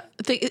God.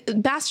 Yeah.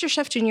 The Master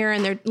Chef Junior,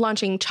 and they're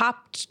launching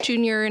Chopped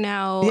Junior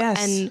now.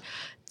 Yes. And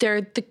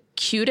they're the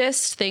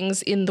cutest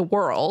things in the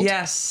world.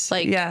 Yes.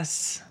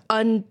 Yes.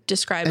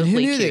 Undescribably and who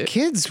knew cute. that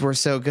kids were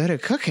so good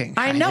at cooking?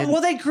 I know.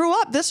 Well, they grew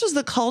up. This was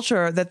the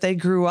culture that they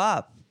grew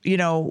up,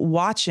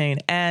 watching.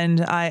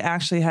 And I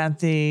actually had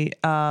the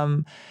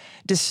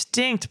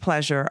distinct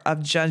pleasure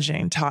of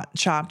judging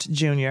Chopped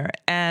Junior.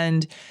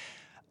 And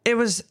it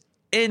was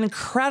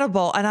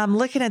incredible. And I'm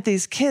looking at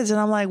these kids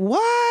and I'm like,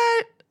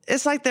 what?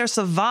 It's like they're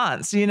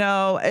savants,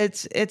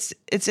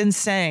 it's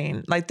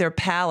insane, like their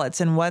palates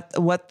and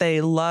what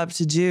they love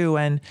to do.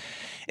 And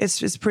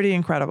it's pretty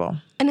incredible.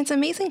 And it's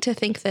amazing to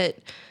think that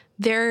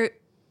they're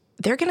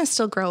going to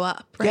still grow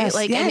up, right?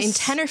 And in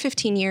 10 or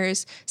 15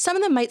 years, some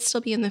of them might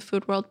still be in the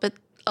food world, but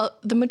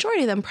the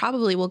majority of them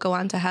probably will go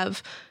on to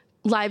have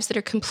lives that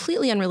are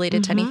completely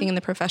unrelated to anything in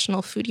the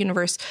professional food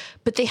universe,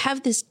 but they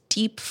have this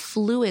deep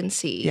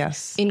fluency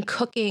in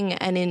cooking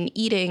and in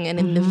eating and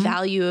in the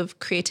value of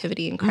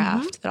creativity and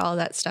craft that all of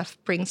that stuff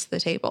brings to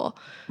the table.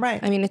 Right.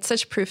 I mean, it's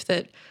such proof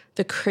that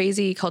the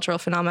crazy cultural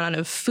phenomenon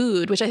of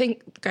food, which I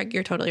think, Greg,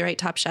 you're totally right,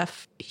 Top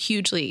Chef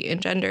hugely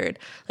engendered,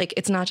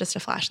 it's not just a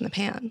flash in the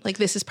pan.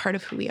 This is part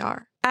of who we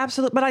are.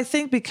 Absolutely. But I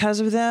think because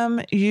of them,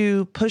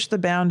 you push the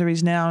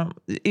boundaries now,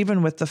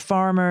 even with the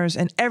farmers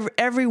and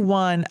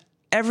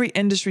every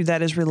industry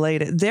that is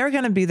related, they're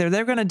going to be there.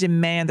 They're going to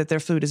demand that their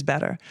food is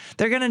better.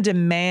 They're going to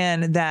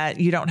demand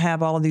that you don't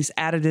have all of these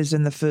additives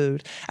in the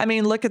food. I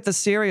mean, look at the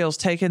cereals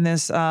taking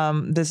this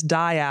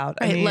dye out.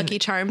 Right. I mean, Lucky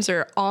Charms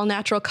are all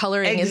natural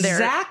coloring in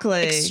their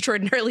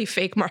extraordinarily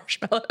fake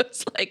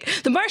marshmallows.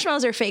 The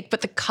marshmallows are fake,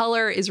 but the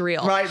color is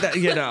real. Right. Well,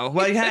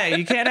 hey,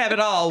 you can't have it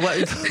all.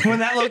 When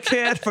that little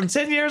kid from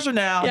 10 years from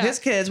now, his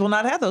kids will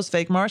not have those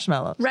fake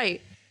marshmallows.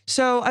 Right.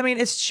 So, I mean,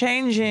 it's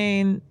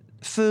changing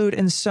food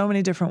in so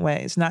many different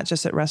ways, not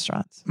just at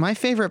restaurants. My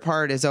favorite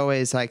part is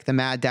always the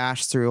mad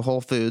dash through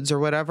Whole Foods or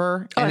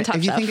whatever. Oh, and Top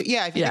if you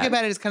Chef. think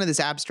about it as kind of this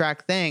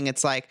abstract thing,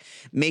 it's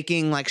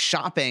making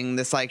shopping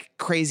this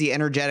crazy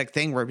energetic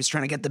thing where we're just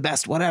trying to get the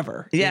best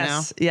whatever.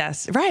 Yes.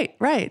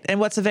 Right. And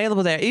what's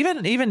available there?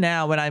 Even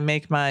now when I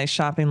make my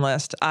shopping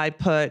list, I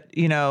put,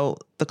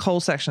 the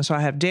cold section. So I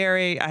have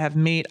dairy, I have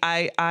meat.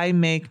 I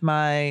make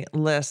my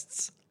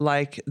lists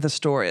like the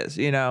store is,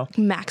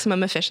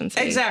 Maximum efficiency.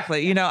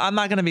 Exactly. I'm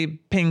not going to be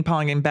ping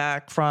ponging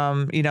back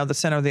from, the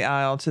center of the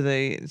aisle to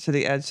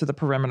the edge, to the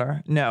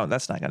perimeter. No,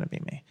 that's not going to be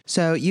me.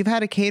 So you've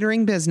had a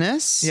catering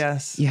business.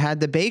 Yes. You had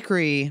the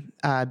bakery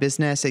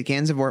business at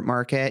Gansevoort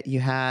Market. You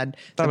had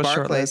That the was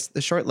Barclays,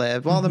 the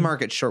short-lived. Well, the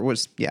market short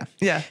was, yeah.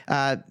 Yeah.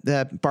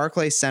 The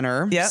Barclays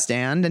Center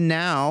stand. And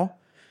now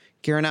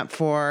gearing up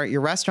for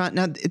your restaurant.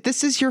 Now,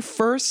 this is your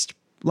first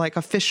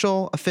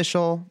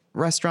official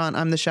restaurant.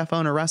 I'm the chef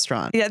owner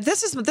restaurant. Yeah,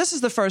 this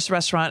is the first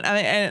restaurant. I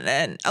mean,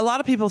 and a lot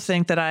of people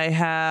think that I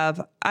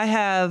have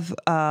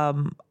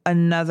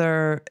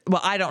another.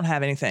 Well, I don't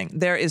have anything.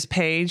 There is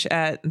Paige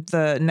at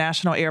the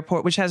National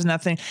Airport, which has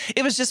nothing.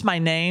 It was just my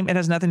name. It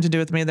has nothing to do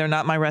with me. They're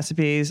not my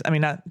recipes. I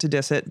mean, not to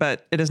diss it,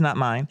 but it is not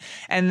mine.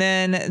 And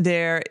then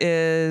there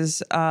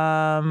is in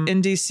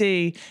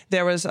DC.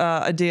 There was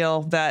a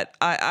deal that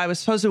I was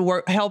supposed to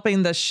work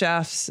helping the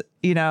chefs.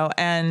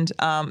 And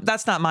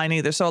that's not mine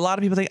either. So a lot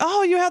of people think,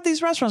 oh, you have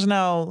these restaurants.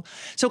 No.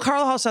 So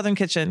Carla Hall Southern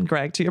Kitchen,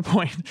 Greg, to your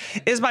point,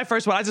 is my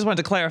first one. I just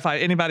wanted to clarify,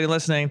 anybody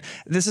listening,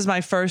 this is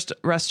my first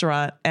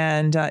restaurant,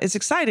 and it's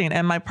exciting.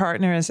 And my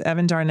partner is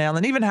Evan Darnell.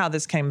 And even how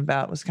this came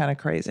about was kind of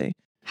crazy.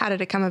 How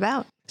did it come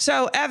about?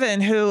 So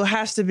Evan, who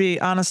has to be,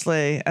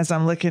 honestly, as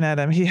I'm looking at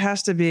him, he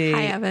has to be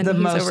the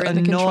most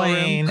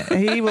annoying.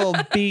 He will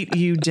beat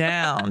you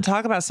down.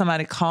 Talk about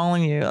somebody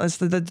calling you. It's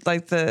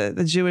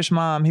the Jewish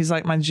mom. He's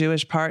like my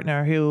Jewish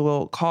partner who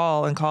will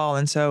call.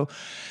 And so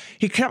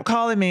he kept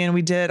calling me, and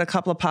we did a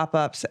couple of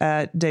pop-ups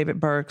at David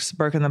Burke's,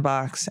 Burke in the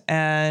Box.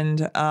 And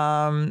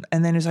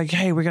then he's like,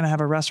 hey, we're going to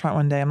have a restaurant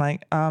one day. I'm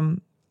like,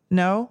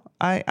 no,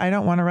 I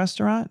don't want a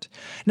restaurant.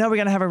 No, we're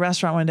going to have a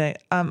restaurant one day.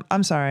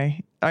 I'm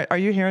sorry. Are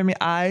you hearing me?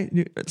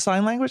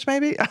 Sign language,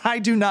 maybe? I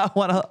do not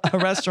want a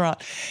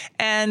restaurant.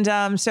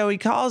 And so he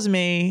calls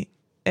me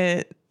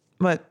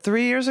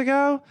 3 years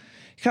ago?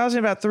 He calls me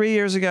about 3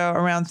 years ago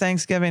around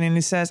Thanksgiving, and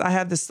he says,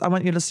 I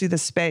want you to see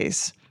this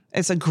space.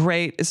 It's a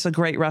great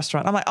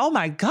restaurant. I'm like, oh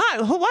my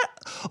God,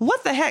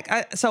 what the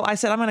heck? So I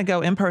said, I'm going to go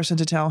in person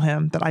to tell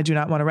him that I do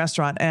not want a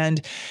restaurant. And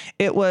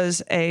it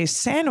was a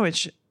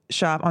sandwich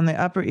shop on the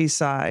Upper East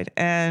Side.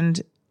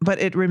 But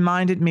it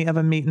reminded me of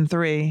a Meat and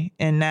Three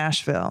in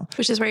Nashville.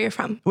 Which is where you're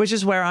from. Which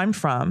is where I'm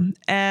from.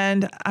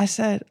 And I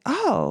said,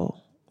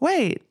 oh,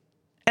 wait.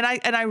 And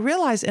I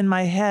realized in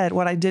my head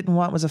what I didn't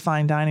want was a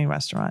fine dining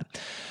restaurant.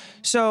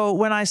 So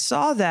when I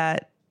saw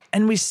that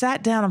and we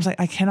sat down, I was like,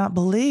 I cannot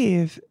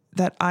believe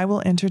that I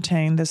will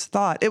entertain this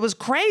thought. It was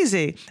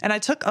crazy. And I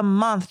took a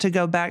month to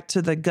go back to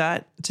the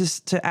gut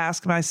just to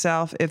ask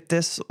myself if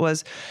this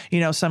was,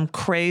 some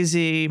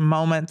crazy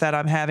moment that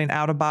I'm having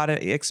out of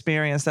body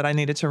experience that I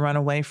needed to run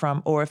away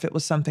from, or if it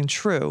was something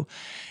true.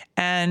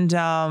 And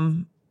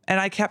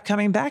I kept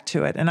coming back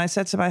to it. And I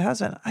said to my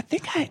husband, I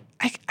think I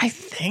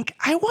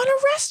want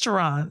a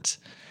restaurant.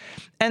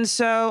 And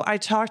so I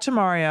talked to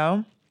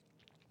Mario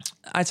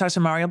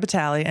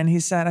Batali, and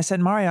I said,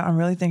 Mario, I'm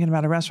really thinking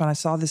about a restaurant. I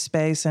saw this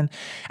space, and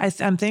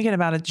I'm thinking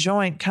about a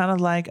joint kind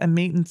of like a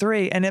Meat and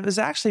Three. And it was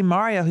actually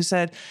Mario who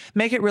said,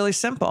 make it really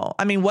simple.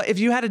 I mean, what if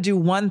you had to do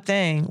one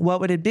thing, what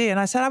would it be? And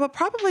I said, I would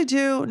probably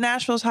do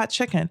Nashville's hot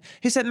chicken.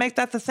 He said, make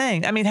that the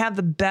thing. I mean, have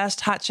the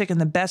best hot chicken,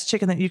 the best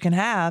chicken that you can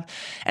have.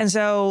 And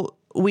so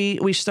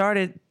we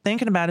started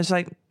thinking about it. It's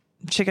like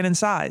chicken and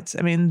sides.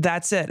 I mean,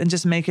 that's it. And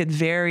just make it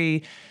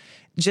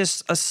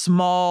just a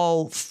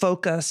small,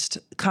 focused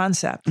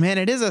concept. Man,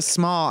 it is a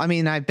small. I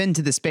mean, I've been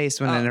to the space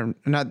in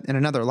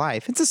another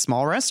life. It's a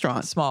small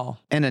restaurant. Small.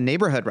 And a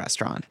neighborhood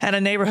restaurant. And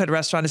a neighborhood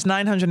restaurant is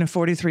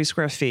 943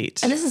 square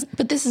feet. And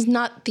this is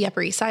not the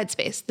Upper East Side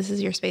space. This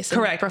is your space in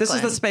Brooklyn. Correct. This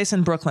is the space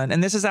in Brooklyn.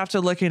 And this is after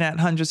looking at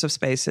hundreds of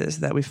spaces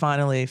that we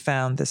finally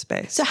found this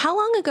space. So how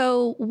long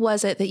ago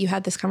was it that you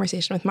had this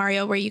conversation with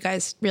Mario where you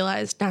guys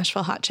realized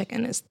Nashville hot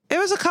chicken is? It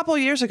was a couple of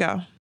years ago.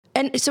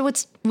 And so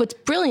what's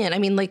brilliant, I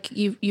mean, like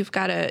you've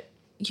got to,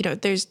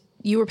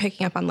 you were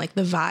picking up on like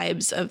the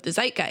vibes of the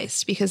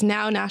zeitgeist, because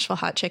now Nashville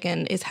hot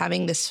chicken is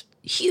having this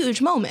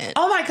huge moment.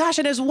 Oh my gosh.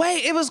 And it was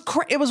way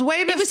before. It was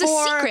a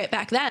secret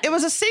back then. It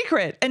was a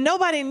secret and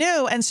nobody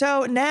knew. And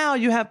so now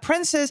you have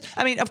Prince's.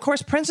 I mean, of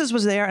course, Prince's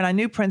was there, and I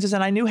knew Prince's,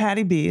 and I knew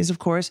Hattie B's, of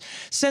course.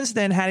 Since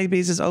then, Hattie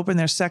B's has opened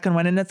their second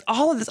one, and it's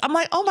all of this. I'm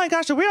like, oh my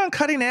gosh, are we on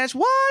cutting edge?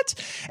 What?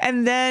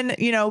 And then,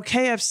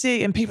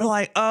 KFC, and people are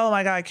like, oh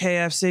my God,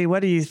 KFC, what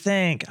do you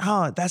think?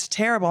 Oh, that's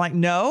terrible. Like,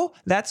 no,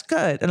 that's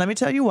good. And let me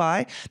tell you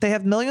why. They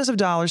have millions of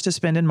dollars to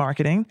spend in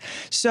marketing.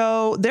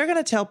 So they're going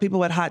to tell people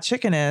what hot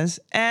chicken is.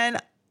 And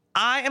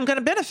I am going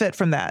to benefit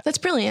from that. That's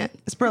brilliant.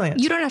 It's brilliant.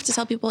 You don't have to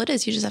tell people it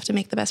is. You just have to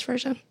make the best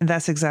version.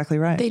 That's exactly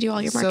right. They do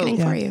all your marketing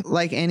for you.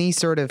 Like any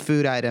sort of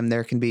food item,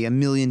 there can be a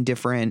million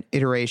different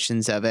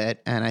iterations of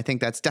it. And I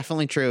think that's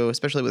definitely true,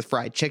 especially with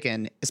fried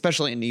chicken,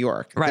 especially in New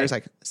York. Right.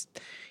 There's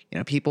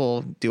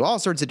people do all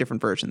sorts of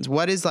different versions.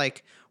 What is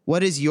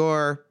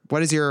your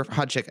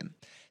hot chicken?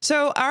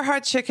 So our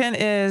hot chicken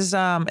is,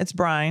 it's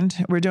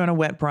brined. We're doing a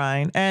wet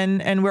brine.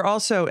 And we're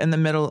also in the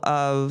middle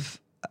of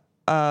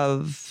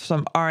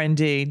some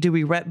R&D. Do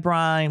we wet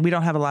brine? We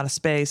don't have a lot of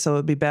space, so it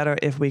would be better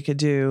if we could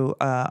do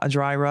a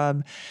dry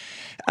rub.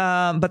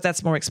 But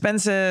that's more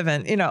expensive,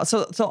 and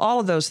so all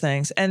of those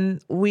things.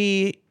 And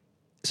we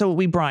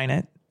brine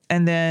it,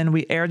 and then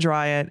we air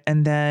dry it,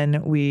 and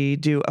then we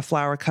do a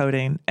flour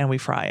coating and we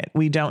fry it.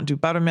 We don't do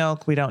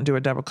buttermilk. We don't do a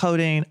double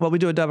coating. Well, we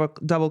do a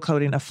double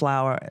coating of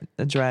flour,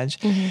 a dredge,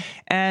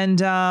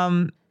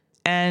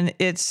 and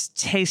it's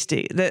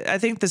tasty. I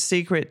think the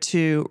secret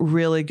to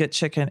really good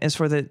chicken is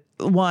for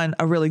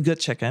a really good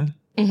chicken.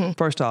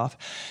 First off.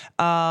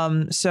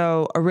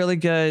 So a really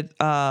good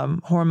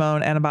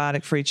hormone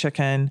antibiotic-free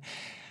chicken,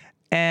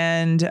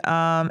 and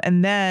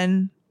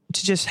then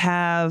to just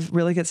have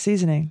really good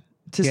seasoning.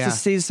 To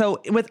season.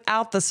 So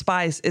without the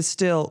spice, it's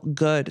still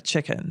good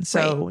chicken.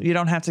 So you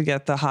don't have to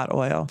get the hot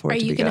oil for it to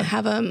be good. Are you going to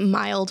have a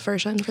mild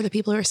version for the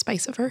people who are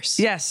spice averse?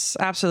 Yes,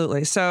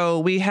 absolutely. So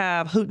we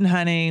have Hootin'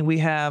 Honey, we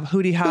have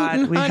Hootie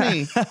Hot.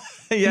 Honey.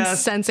 Yes. I'm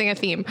sensing a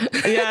theme.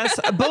 Yes.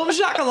 Boom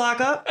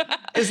Shakalaka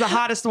is the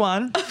hottest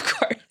one. Of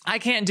course. I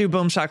can't do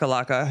Boom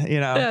Shakalaka,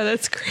 Yeah,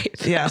 that's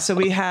great. Yeah. So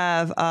we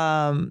have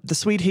the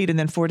sweet heat and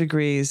then 4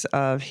 degrees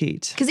of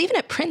heat. Because even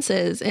at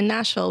Prince's in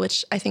Nashville,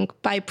 which I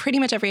think by pretty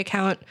much every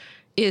account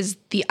is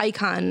the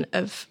icon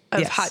of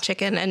hot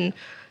chicken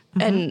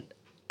and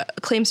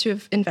claims to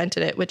have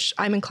invented it, which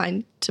I'm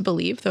inclined to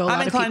believe, though a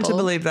lot of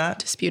people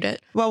dispute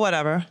it. Well,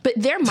 whatever. But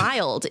their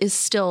mild is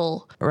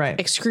still right.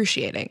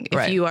 excruciating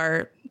if you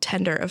are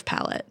tender of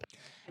palate.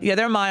 Yeah,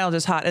 their mild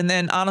is hot. And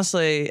then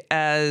honestly,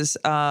 as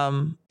a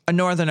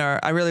northerner,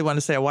 I really want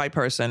to say a white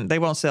person, they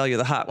won't sell you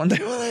the hot one.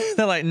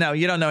 They're like, no,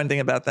 you don't know anything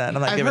about that.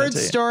 I'm not giving it to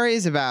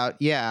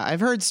you.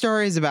 I've heard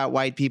stories about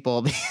white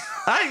people.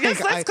 I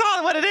guess let's call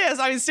it what it is.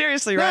 I mean,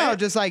 seriously, right? No,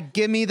 just like,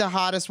 give me the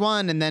hottest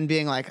one, and then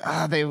being like,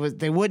 they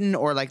wouldn't,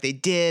 or like they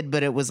did,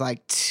 but it was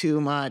like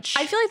too much.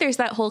 I feel like there's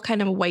that whole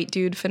kind of white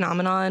dude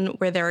phenomenon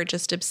where they're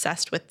just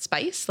obsessed with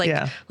spice.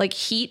 Like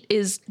heat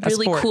is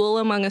really cool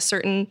among a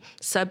certain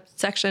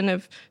subsection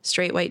of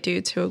straight white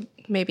dudes who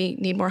maybe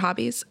need more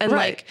hobbies.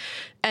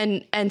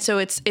 And and so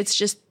it's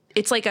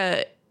like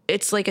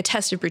a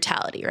test of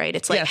brutality, right?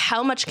 It's like,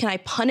 how much can I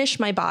punish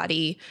my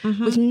body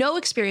with no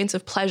experience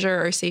of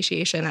pleasure or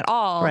satiation at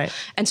all? Right.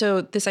 And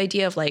so this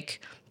idea of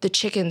like the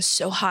chicken's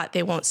so hot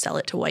they won't sell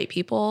it to white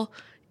people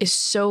is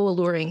so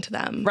alluring to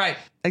them. Right.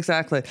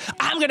 Exactly.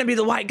 I'm going to be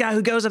the white guy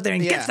who goes up there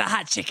and gets the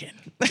hot chicken.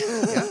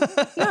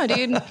 No,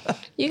 dude,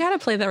 you got to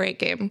play the right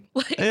game.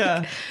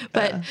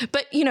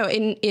 But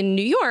in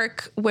New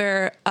York,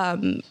 where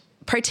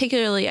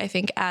particularly I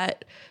think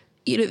at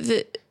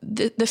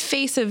the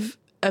face of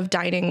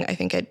dining, I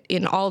think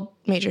in all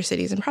major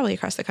cities and probably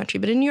across the country,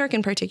 but in New York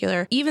in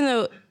particular, even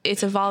though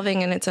it's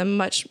evolving and it's a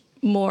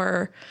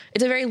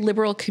very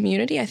liberal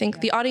community, I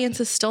think the audience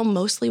is still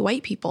mostly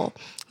white people.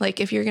 Like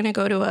if you're going to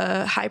go to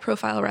a high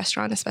profile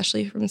restaurant,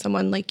 especially from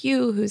someone like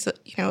you, who's,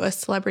 a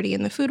celebrity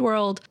in the food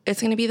world,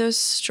 it's going to be those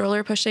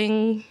stroller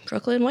pushing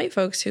Brooklyn white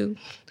folks who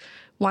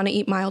want to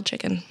eat mild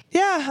chicken.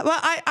 Yeah. Well,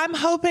 I'm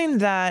hoping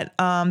that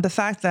the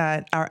fact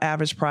that our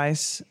average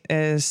price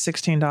is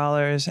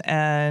 $16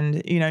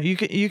 and,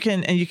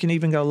 you can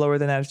even go lower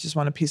than that if you just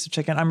want a piece of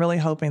chicken. I'm really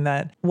hoping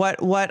that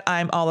what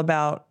I'm all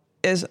about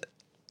is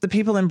the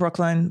people in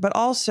Brooklyn, but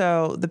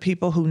also the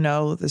people who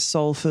know the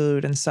soul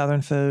food and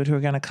Southern food who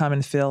are going to come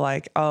and feel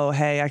like, oh,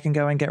 hey, I can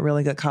go and get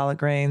really good collard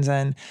greens.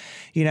 And,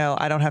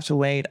 I don't have to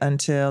wait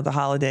until the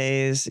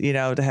holidays,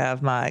 to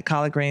have my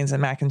collard greens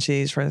and mac and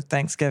cheese for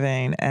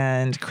Thanksgiving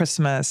and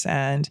Christmas.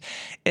 And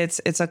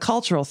it's a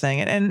cultural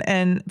thing.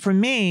 And for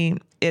me,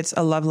 it's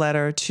a love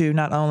letter to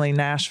not only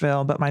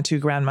Nashville, but my 2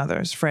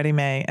 grandmothers, Freddie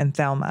Mae and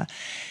Thelma.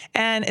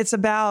 And it's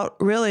about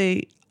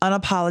really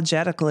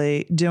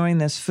unapologetically doing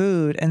this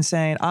food and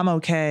saying, I'm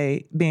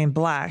okay being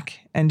Black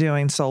and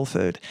doing soul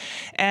food.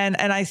 And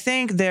I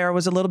think there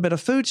was a little bit of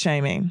food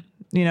shaming,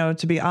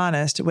 to be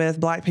honest,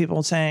 with Black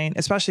people saying,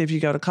 especially if you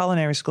go to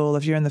culinary school,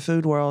 if you're in the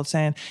food world,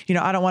 saying,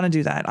 I don't want to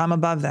do that. I'm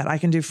above that. I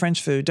can do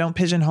French food. Don't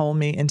pigeonhole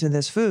me into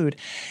this food.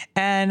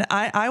 And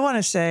I want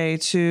to say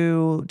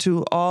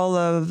to all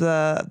of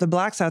the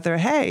Blacks out there,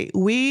 hey,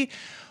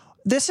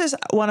 this is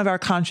one of our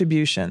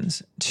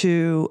contributions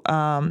to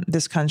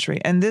this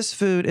country. And this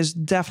food is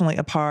definitely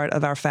a part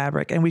of our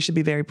fabric, and we should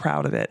be very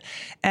proud of it.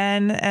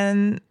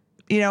 And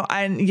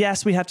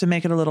yes, we have to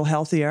make it a little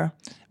healthier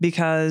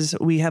because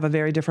we have a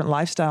very different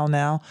lifestyle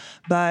now.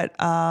 But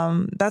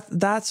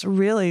that's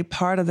really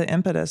part of the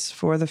impetus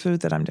for the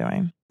food that I'm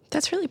doing.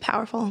 That's really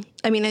powerful.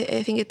 I mean,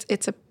 I think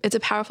it's a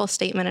powerful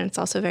statement, and it's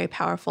also very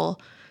powerful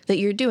that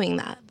you're doing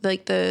that.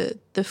 Like the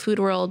food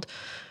world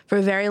for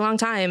a very long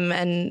time,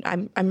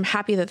 and I'm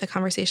happy that the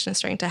conversation is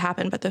starting to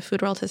happen, but the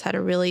food world has had a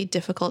really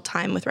difficult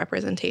time with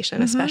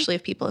representation, especially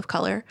of people of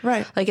color.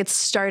 Right. Like it's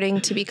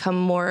starting to become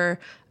more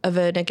of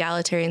an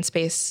egalitarian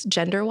space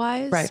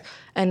gender-wise. Right.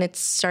 And it's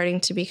starting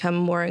to become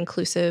more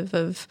inclusive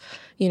of,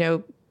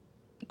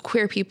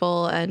 queer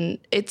people. And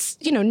it's,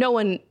 no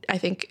one, I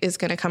think, is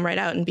going to come right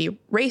out and be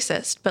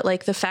racist. But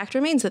like the fact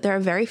remains that there are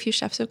very few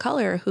chefs of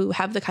color who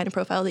have the kind of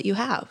profile that you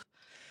have.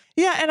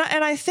 Yeah,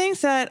 and I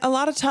think that a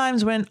lot of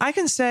times when I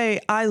can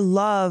say I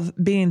love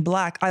being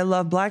Black, I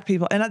love Black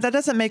people, and that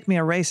doesn't make me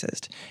a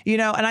racist,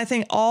 And I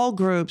think all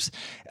groups,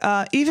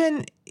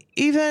 even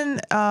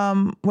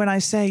when I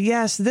say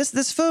yes,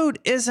 this food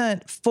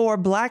isn't for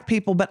Black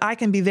people, but I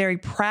can be very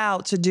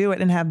proud to do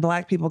it and have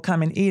Black people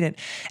come and eat it.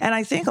 And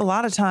I think a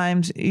lot of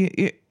times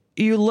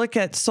you look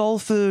at soul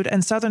food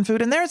and Southern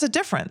food, and there's a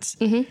difference.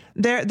 Mm-hmm.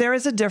 There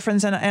is a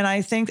difference, and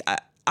I think.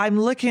 I'm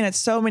looking at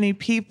so many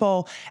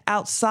people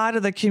outside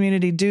of the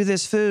community do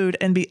this food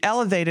and be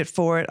elevated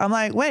for it. I'm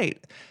like,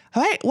 wait,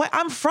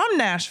 I'm from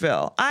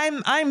Nashville.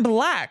 I'm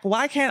Black.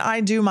 Why can't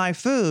I do my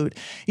food?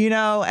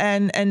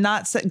 And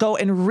not go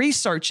and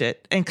research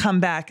it and come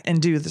back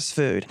and do this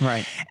food.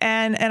 Right.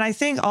 And I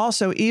think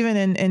also even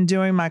in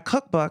doing my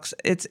cookbooks,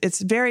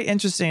 it's very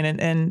interesting.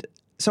 And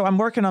so I'm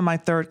working on my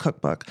third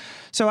cookbook.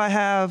 So I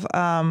have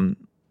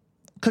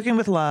Cooking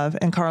with Love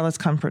and Carla's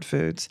Comfort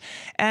Foods.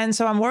 And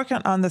so I'm working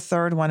on the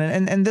third one.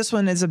 And this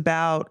one is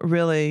about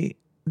really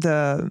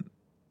the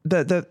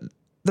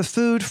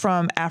food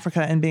from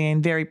Africa and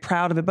being very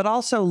proud of it, but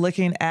also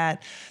looking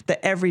at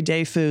the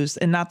everyday foods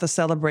and not the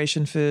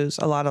celebration foods,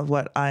 a lot of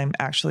what I'm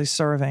actually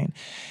serving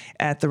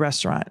at the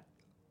restaurant.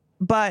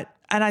 And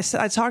I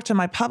talked to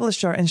my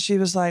publisher and she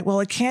was like,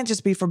 well, it can't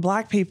just be for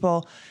Black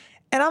people.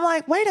 And I'm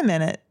like, wait a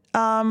minute.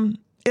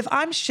 If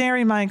I'm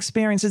sharing my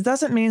experience, it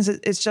doesn't mean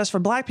that it's just for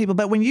Black people.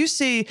 But when you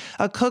see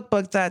a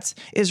cookbook that's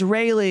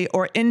Israeli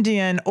or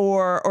Indian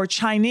or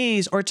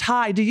Chinese or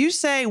Thai, do you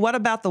say, what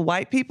about the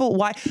white people?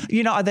 Why,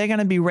 are they going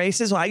to be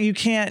racist? Why you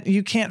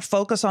can't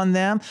focus on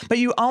them, but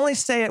you only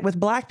say it with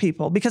Black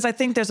people, because I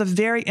think there's a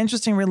very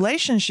interesting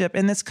relationship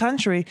in this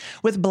country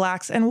with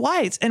Blacks and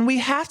whites. And we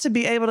have to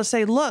be able to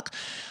say, look,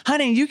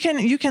 honey, you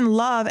can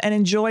love and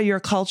enjoy your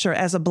culture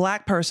as a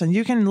Black person.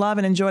 You can love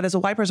and enjoy it as a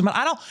white person, but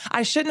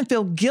I shouldn't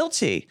feel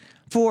guilty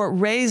for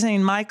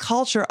raising my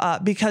culture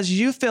up because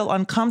you feel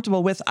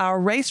uncomfortable with our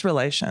race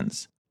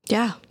relations.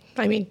 Yeah.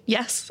 I mean,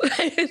 yes.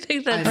 I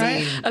think that's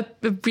a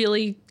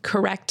really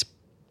correct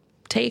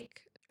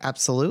take.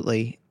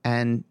 Absolutely.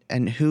 And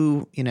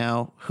who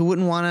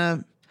wouldn't want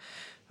to,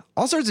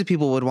 all sorts of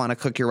people would want to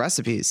cook your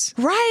recipes.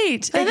 Right.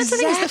 And that's the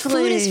thing, is the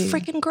food is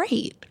freaking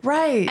great.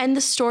 Right. And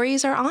the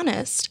stories are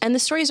honest. And the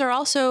stories are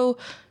also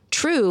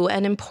true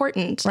and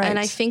important. Right. And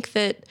I think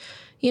that,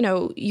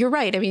 you're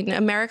right. I mean,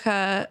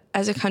 America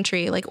as a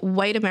country, like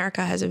white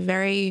America, has a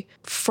very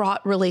fraught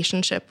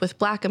relationship with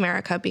Black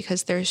America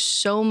because there's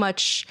so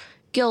much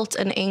guilt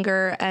and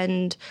anger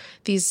and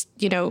these,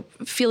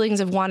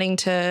 feelings of wanting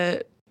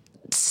to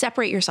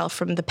separate yourself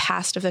from the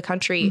past of the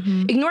country,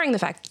 ignoring the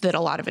fact that a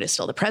lot of it is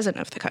still the present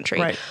of the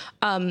country. Right.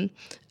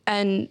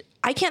 And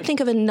I can't think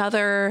of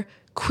another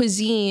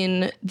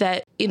cuisine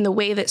that, in the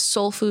way that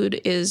soul food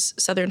is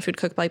Southern food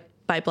cooked by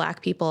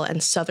Black people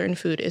and Southern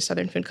food is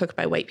Southern food cooked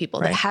by white people,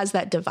 that has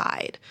that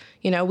divide.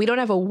 We don't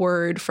have a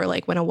word for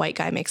like when a white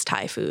guy makes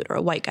Thai food or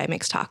a white guy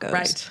makes tacos.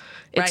 Right.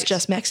 It's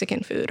just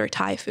Mexican food or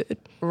Thai food.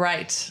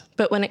 Right.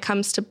 But when it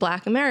comes to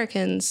Black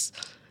Americans,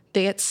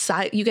 you get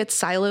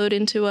siloed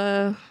into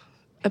a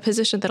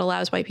position that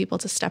allows white people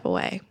to step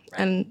away.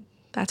 Right. And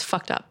that's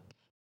fucked up.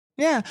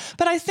 Yeah.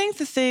 But I think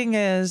the thing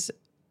is,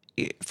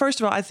 first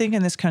of all, I think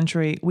in this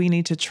country, we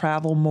need to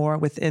travel more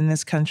within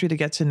this country to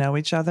get to know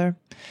each other.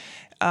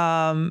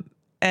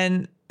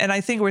 And I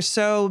think we're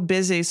so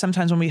busy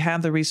sometimes when we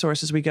have the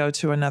resources, we go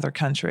to another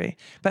country.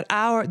 But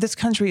this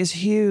country is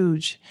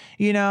huge,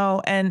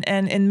 and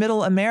in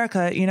middle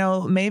America,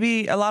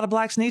 maybe a lot of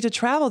Blacks need to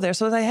travel there.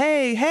 So they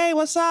say, hey,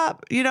 what's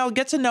up?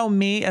 Get to know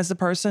me as the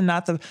person,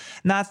 not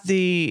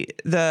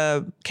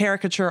the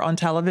caricature on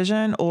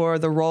television or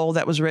the role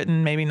that was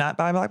written, maybe not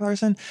by a Black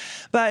person,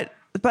 but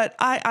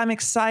I'm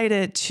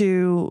excited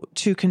to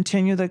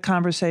continue the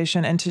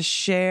conversation and to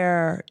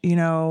share,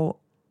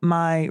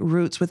 my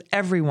roots with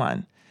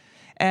everyone.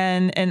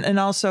 And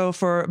also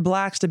for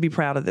Blacks to be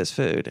proud of this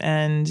food.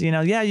 And,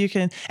 you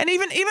can, and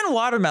even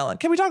watermelon.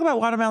 Can we talk about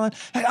watermelon?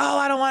 Like,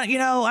 I don't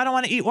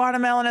want to eat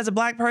watermelon as a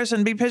Black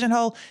person, be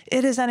pigeonholed.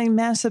 It is an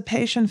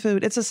emancipation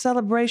food. It's a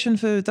celebration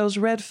food, those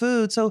red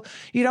foods. So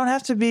you don't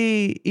have to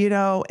be,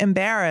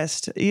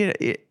 embarrassed.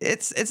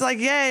 It's like,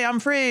 yay, I'm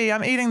free.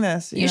 I'm eating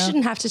this. You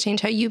shouldn't have to change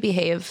how you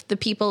behave. The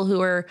people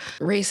who are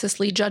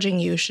racistly judging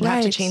you should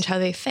have to change how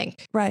they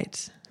think.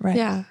 Right.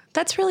 Yeah.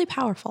 That's really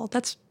powerful.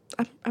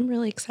 I'm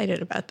really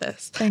excited about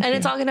this. Thank you.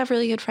 It's all going to have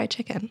really good fried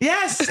chicken.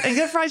 Yes, and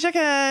good fried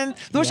chicken.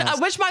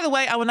 Which, by the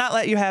way, I will not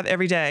let you have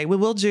every day. We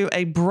will do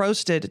a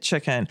broasted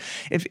chicken.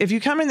 If you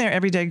come in there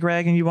every day,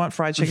 Greg, and you want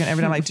fried chicken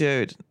every day, I'm like,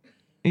 dude,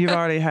 you've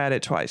already had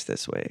it twice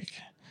this week.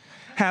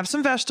 Have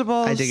some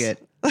vegetables. I dig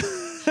it.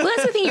 Well,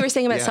 that's the thing you were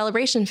saying about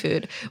celebration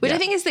food, which I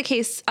think is the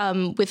case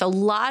with a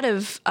lot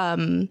of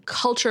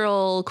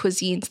cultural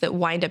cuisines that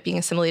wind up being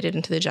assimilated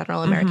into the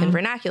general American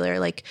vernacular,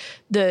 like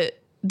the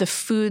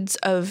foods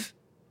of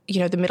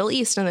the Middle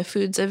East and the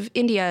foods of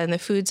India and the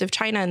foods of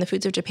China and the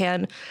foods of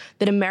Japan,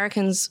 that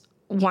Americans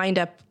wind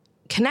up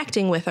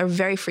connecting with are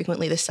very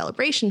frequently the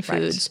celebration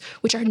foods,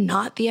 which are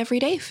not the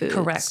everyday foods.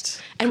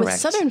 Correct. And Correct. with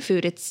Southern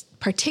food, it's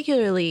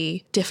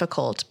particularly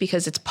difficult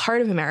because it's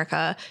part of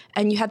America.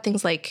 And you had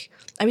things like,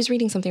 I was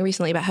reading something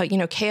recently about how,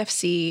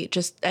 KFC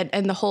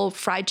and the whole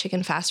fried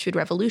chicken fast food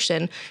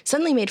revolution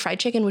suddenly made fried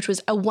chicken, which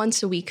was a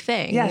once a week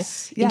thing,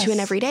 into an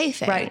everyday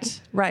thing.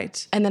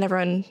 Right. And then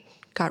everyone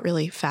got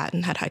really fat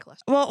and had high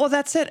cholesterol. Well,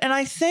 that's it. And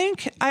I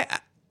think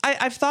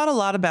I've thought a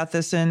lot about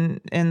this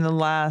in the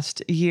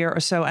last year or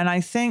so. And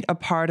I think a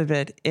part of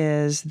it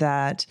is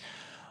that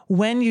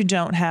when you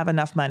don't have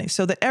enough money,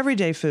 so the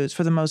everyday foods,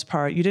 for the most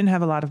part, you didn't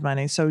have a lot of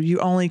money. So you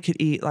only could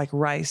eat like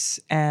rice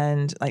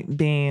and like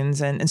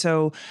beans. And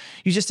so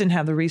you just didn't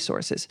have the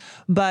resources.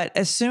 But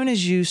as soon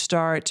as you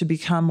start to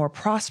become more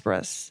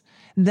prosperous,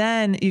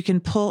 then you can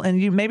pull,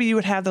 and maybe you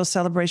would have those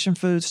celebration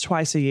foods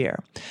twice a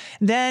year.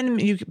 Then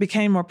you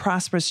became more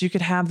prosperous. You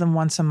could have them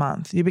once a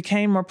month. You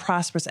became more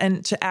prosperous.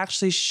 And to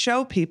actually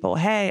show people,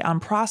 hey, I'm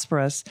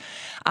prosperous,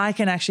 I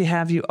can actually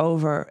have you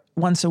over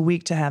once a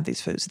week to have these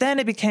foods. Then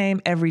it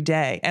became every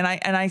day. And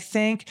I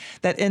think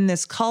that in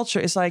this culture,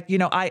 it's like,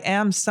 I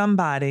am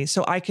somebody,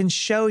 so I can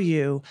show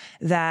you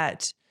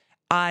that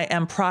I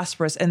am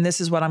prosperous, and this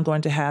is what I'm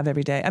going to have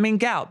every day. I mean,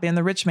 gout being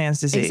the rich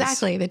man's disease.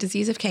 Exactly, the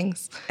disease of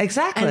kings.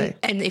 Exactly.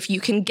 And if you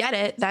can get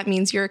it, that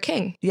means you're a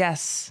king.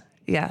 Yes.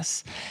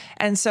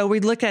 And so we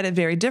look at it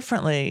very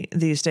differently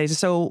these days.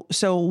 So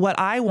what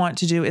I want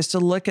to do is to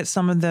look at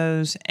some of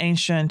those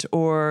ancient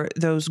or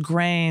those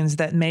grains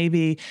that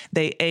maybe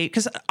they ate.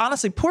 Because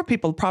honestly, poor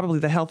people are probably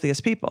the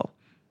healthiest people,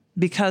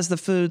 because the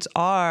foods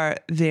are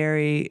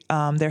very,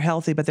 they're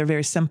healthy, but they're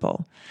very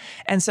simple.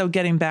 And so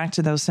getting back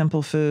to those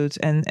simple foods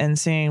and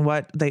seeing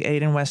what they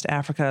ate in West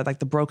Africa, like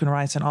the broken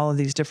rice and all of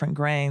these different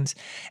grains,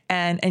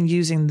 and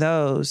using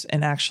those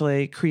and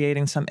actually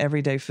creating some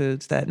everyday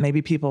foods that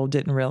maybe people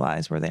didn't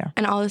realize were there.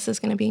 And all this is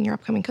going to be in your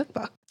upcoming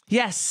cookbook.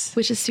 Yes.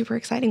 Which is super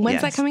exciting.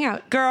 When's that coming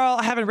out? Girl,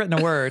 I haven't written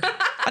a word.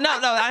 No,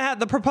 I had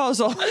the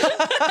proposal.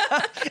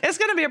 It's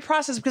going to be a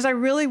process because I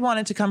really want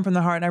it to come from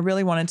the heart, and I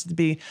really want it to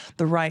be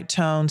the right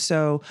tone.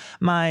 So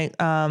my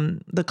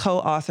the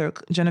co-author,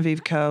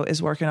 Genevieve Coe,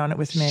 is working on it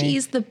with me.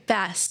 She's the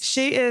best.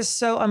 She is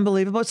so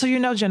unbelievable. So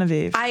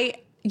Genevieve.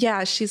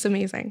 Yeah, she's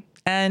amazing.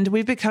 And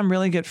we've become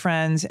really good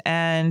friends,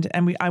 and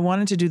I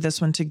wanted to do this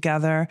one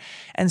together.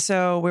 And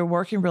so we're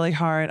working really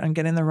hard on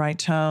getting the right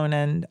tone,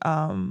 and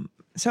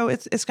so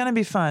it's going to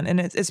be fun. And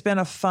it's been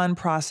a fun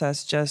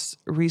process just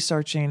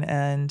researching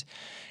and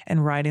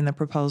writing the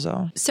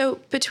proposal. So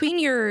between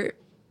your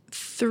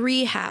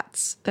 3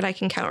 hats that I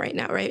can count right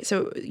now, right?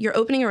 So you're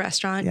opening a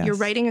restaurant, you're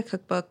writing a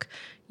cookbook,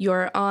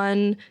 you're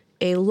on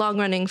a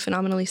long-running,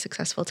 phenomenally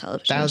successful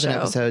television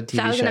 1,000-episode TV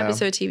show.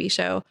 1,000-episode TV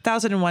show.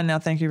 1,001 now.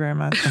 Thank you very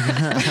much.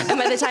 And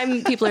by the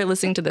time people are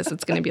listening to this,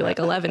 it's going to be like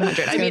 1,100.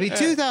 It's going to be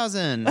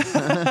 2,000.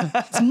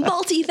 It's a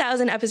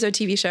multi-thousand episode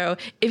TV show.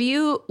 If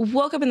you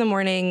woke up in the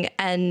morning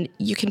and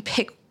you can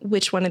pick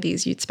which one of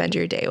these you'd spend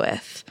your day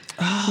with,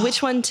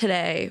 which one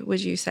today would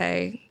you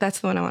say,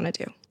 that's the one I want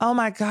to do? Oh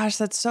my gosh,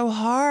 that's so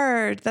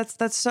hard.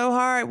 That's so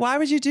hard. Why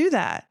would you do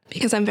that?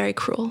 Because I'm very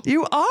cruel.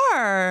 You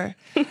are.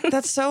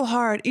 That's so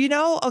hard.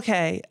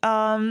 Okay.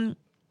 I'm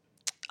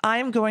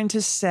going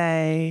to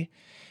say,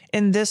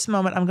 in this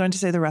moment, I'm going to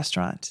say the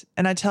restaurant.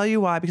 And I tell you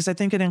why, because I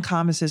think it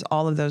encompasses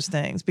all of those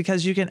things,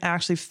 because you can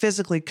actually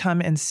physically come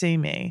and see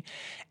me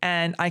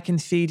and I can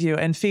feed you.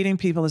 And feeding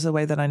people is the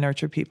way that I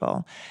nurture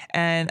people.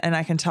 And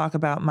I can talk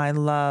about my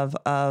love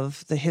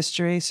of the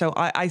history. So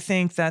I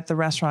think that the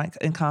restaurant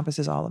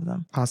encompasses all of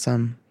them.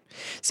 Awesome.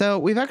 So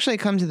we've actually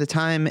come to the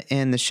time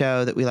in the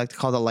show that we like to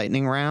call the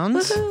lightning round.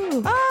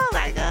 Woohoo. Oh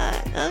my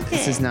God. Okay.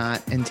 This is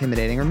not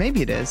intimidating, or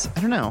maybe it is.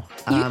 I don't know.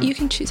 You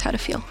can choose how to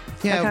feel.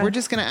 Yeah, Okay. we're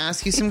just going to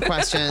ask you some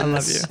questions. I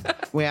love you.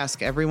 We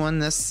ask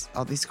everyone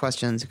all these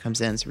questions who comes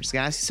in. So we're just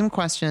going to ask you some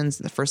questions.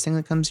 The first thing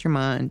that comes to your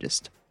mind,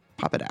 just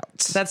pop it out.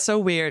 That's so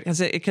weird because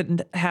it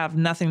could have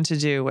nothing to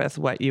do with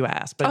what you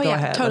asked. But go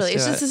ahead. Totally.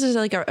 Let's do This is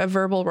like a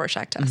verbal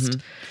Rorschach test.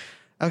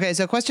 Okay,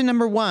 so question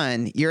number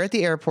 1. You're at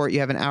the airport,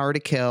 you have an hour to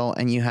kill,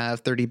 and you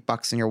have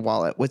 $30 in your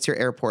wallet. What's your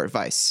airport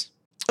advice?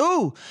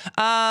 Ooh,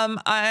 I'm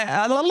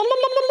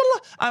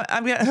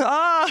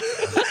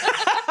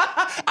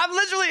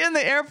literally in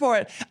the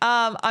airport.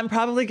 I'm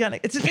probably gonna.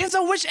 It depends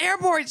on which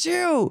airport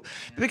too,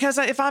 because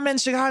if I'm in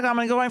Chicago, I'm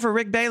gonna go in for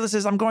Rick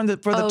Bayless's. I'm going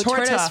for the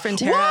Torta.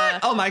 Frontera. What?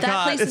 Oh my that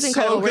God, place is it's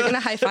incredible. so We're good. gonna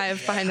high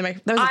five behind the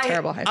mic. That was a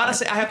terrible high five.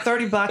 Honestly, I have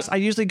 $30. I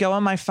usually go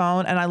on my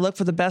phone and I look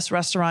for the best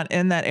restaurant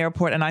in that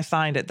airport and I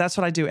find it. That's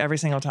what I do every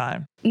single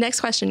time.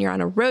 Next question: you're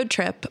on a road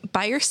trip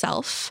by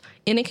yourself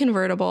in a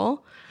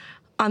convertible.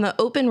 On the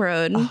open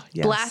road,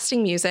 yes.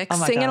 blasting music, Oh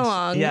my singing gosh,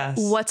 along. yes.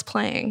 What's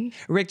playing?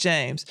 Rick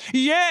James.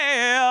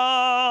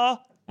 Yeah.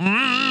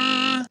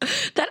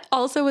 Mm. That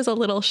also was a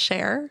little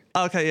Cher.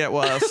 Okay, yeah, it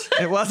was.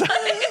 It was.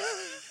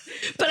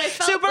 But I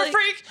felt Super like,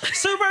 freak.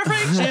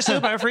 She's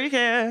super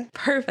freaky.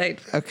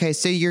 Perfect. Okay,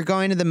 so you're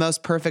going to the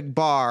most perfect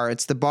bar.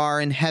 It's the bar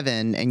in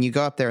heaven, and you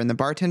go up there, and the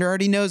bartender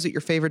already knows what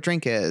your favorite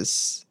drink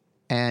is.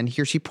 and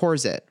he or she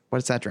pours it.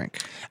 What's that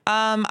drink?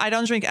 I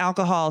don't drink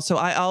alcohol, so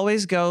I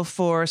always go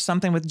for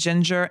something with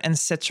ginger and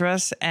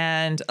citrus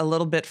and a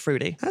little bit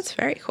fruity. That's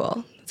very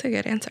cool. That's a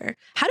good answer.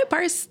 How do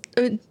bars,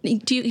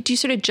 do you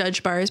sort of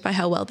judge bars by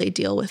how well they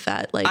deal with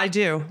that? Like, I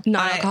do.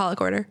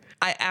 Non-alcoholic order?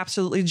 I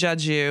absolutely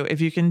judge you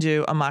if you can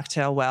do a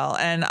mocktail well.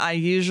 And I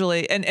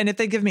usually, and if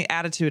they give me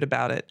attitude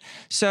about it.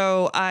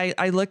 So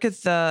I look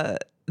at the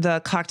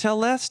cocktail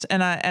list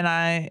and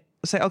I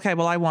say, okay,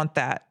 well, I want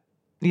that.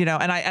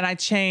 And I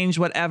change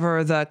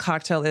whatever the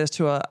cocktail is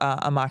to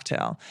a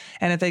mocktail.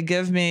 And if they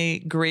give me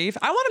grief,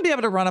 I want to be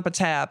able to run up a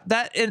tab.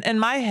 That in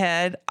my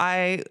head,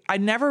 I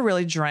never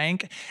really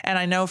drank, and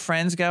I know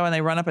friends go and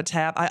they run up a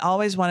tab. I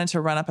always wanted to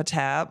run up a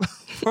tab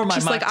for my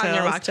just mocktails. Like on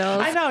your mocktails.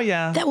 I know,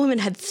 yeah. That woman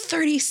had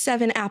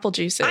 37 apple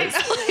juices. I know,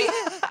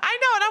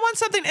 and I want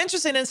something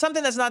interesting and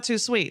something that's not too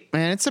sweet.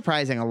 Man, it's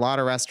surprising. A lot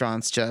of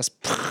restaurants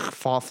just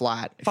fall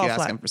flat if you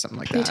ask them for something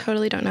like that. I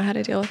totally don't know how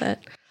to deal with it.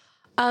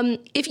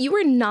 If you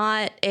were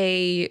not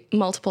a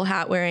multiple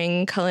hat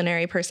wearing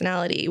culinary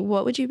personality,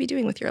 what would you be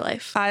doing with your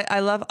life?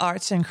 I love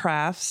arts and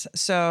crafts,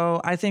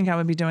 so I think I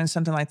would be doing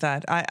something like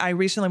that. I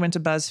recently went to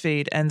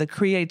BuzzFeed, and the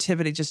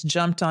creativity just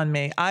jumped on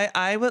me.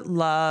 I would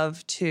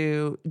love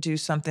to do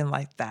something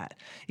like that,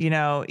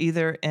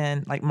 either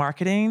in like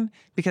marketing,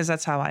 because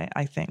that's how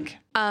I think.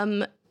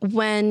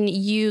 When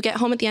you get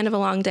home at the end of a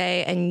long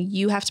day and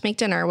you have to make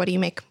dinner, what do you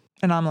make?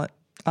 An omelet.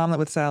 Omelet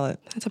with salad.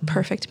 That's a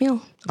perfect meal.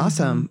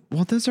 Awesome.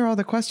 Well, those are all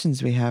the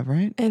questions we have,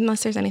 right?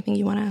 Unless there's anything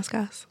you want to ask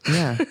us.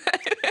 Yeah.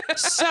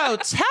 So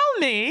tell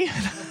me.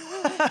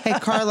 Hey,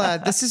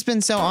 Carla, this has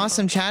been so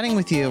awesome chatting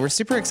with you. We're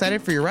super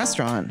excited for your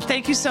restaurant.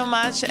 Thank you so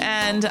much.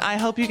 And I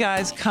hope you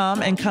guys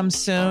come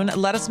soon.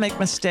 Let us make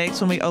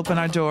mistakes when we open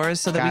our doors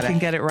so that we can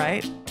get it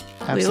right.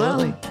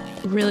 Absolutely.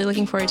 We will. Really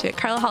looking forward to it.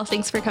 Carla Hall,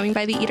 thanks for coming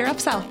by the Eater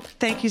Upsell.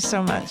 Thank you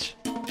so much.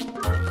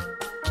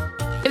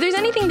 If there's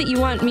anything that you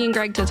want me and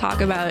Greg to talk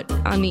about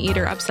on the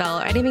Eater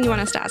Upsell, or anything you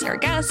want us to ask our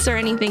guests, or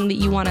anything that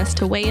you want us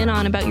to weigh in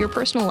on about your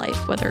personal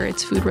life, whether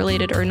it's food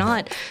related or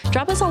not,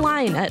 drop us a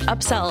line at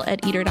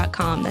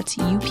upsell@eater.com. That's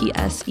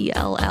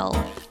UPSELL.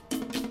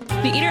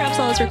 The Eater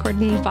Upsell is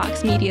recorded in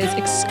Vox Media's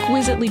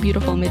exquisitely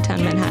beautiful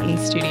Midtown Manhattan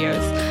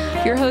studios.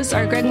 Your hosts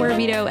are Greg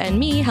Moravito and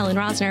me, Helen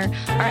Rosner.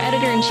 Our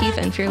editor-in-chief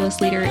and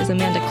fearless leader is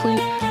Amanda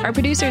Clute. Our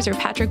producers are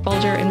Patrick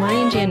Bulger and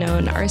Maureen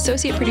Giannone. Our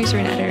associate producer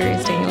and editor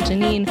is Daniel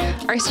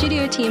Janine. Our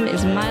studio team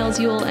is Miles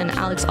Ewell and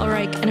Alex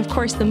Ulreich. And of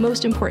course, the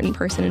most important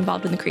person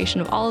involved in the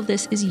creation of all of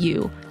this is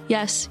you.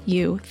 Yes,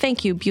 you.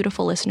 Thank you,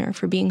 beautiful listener,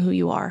 for being who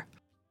you are.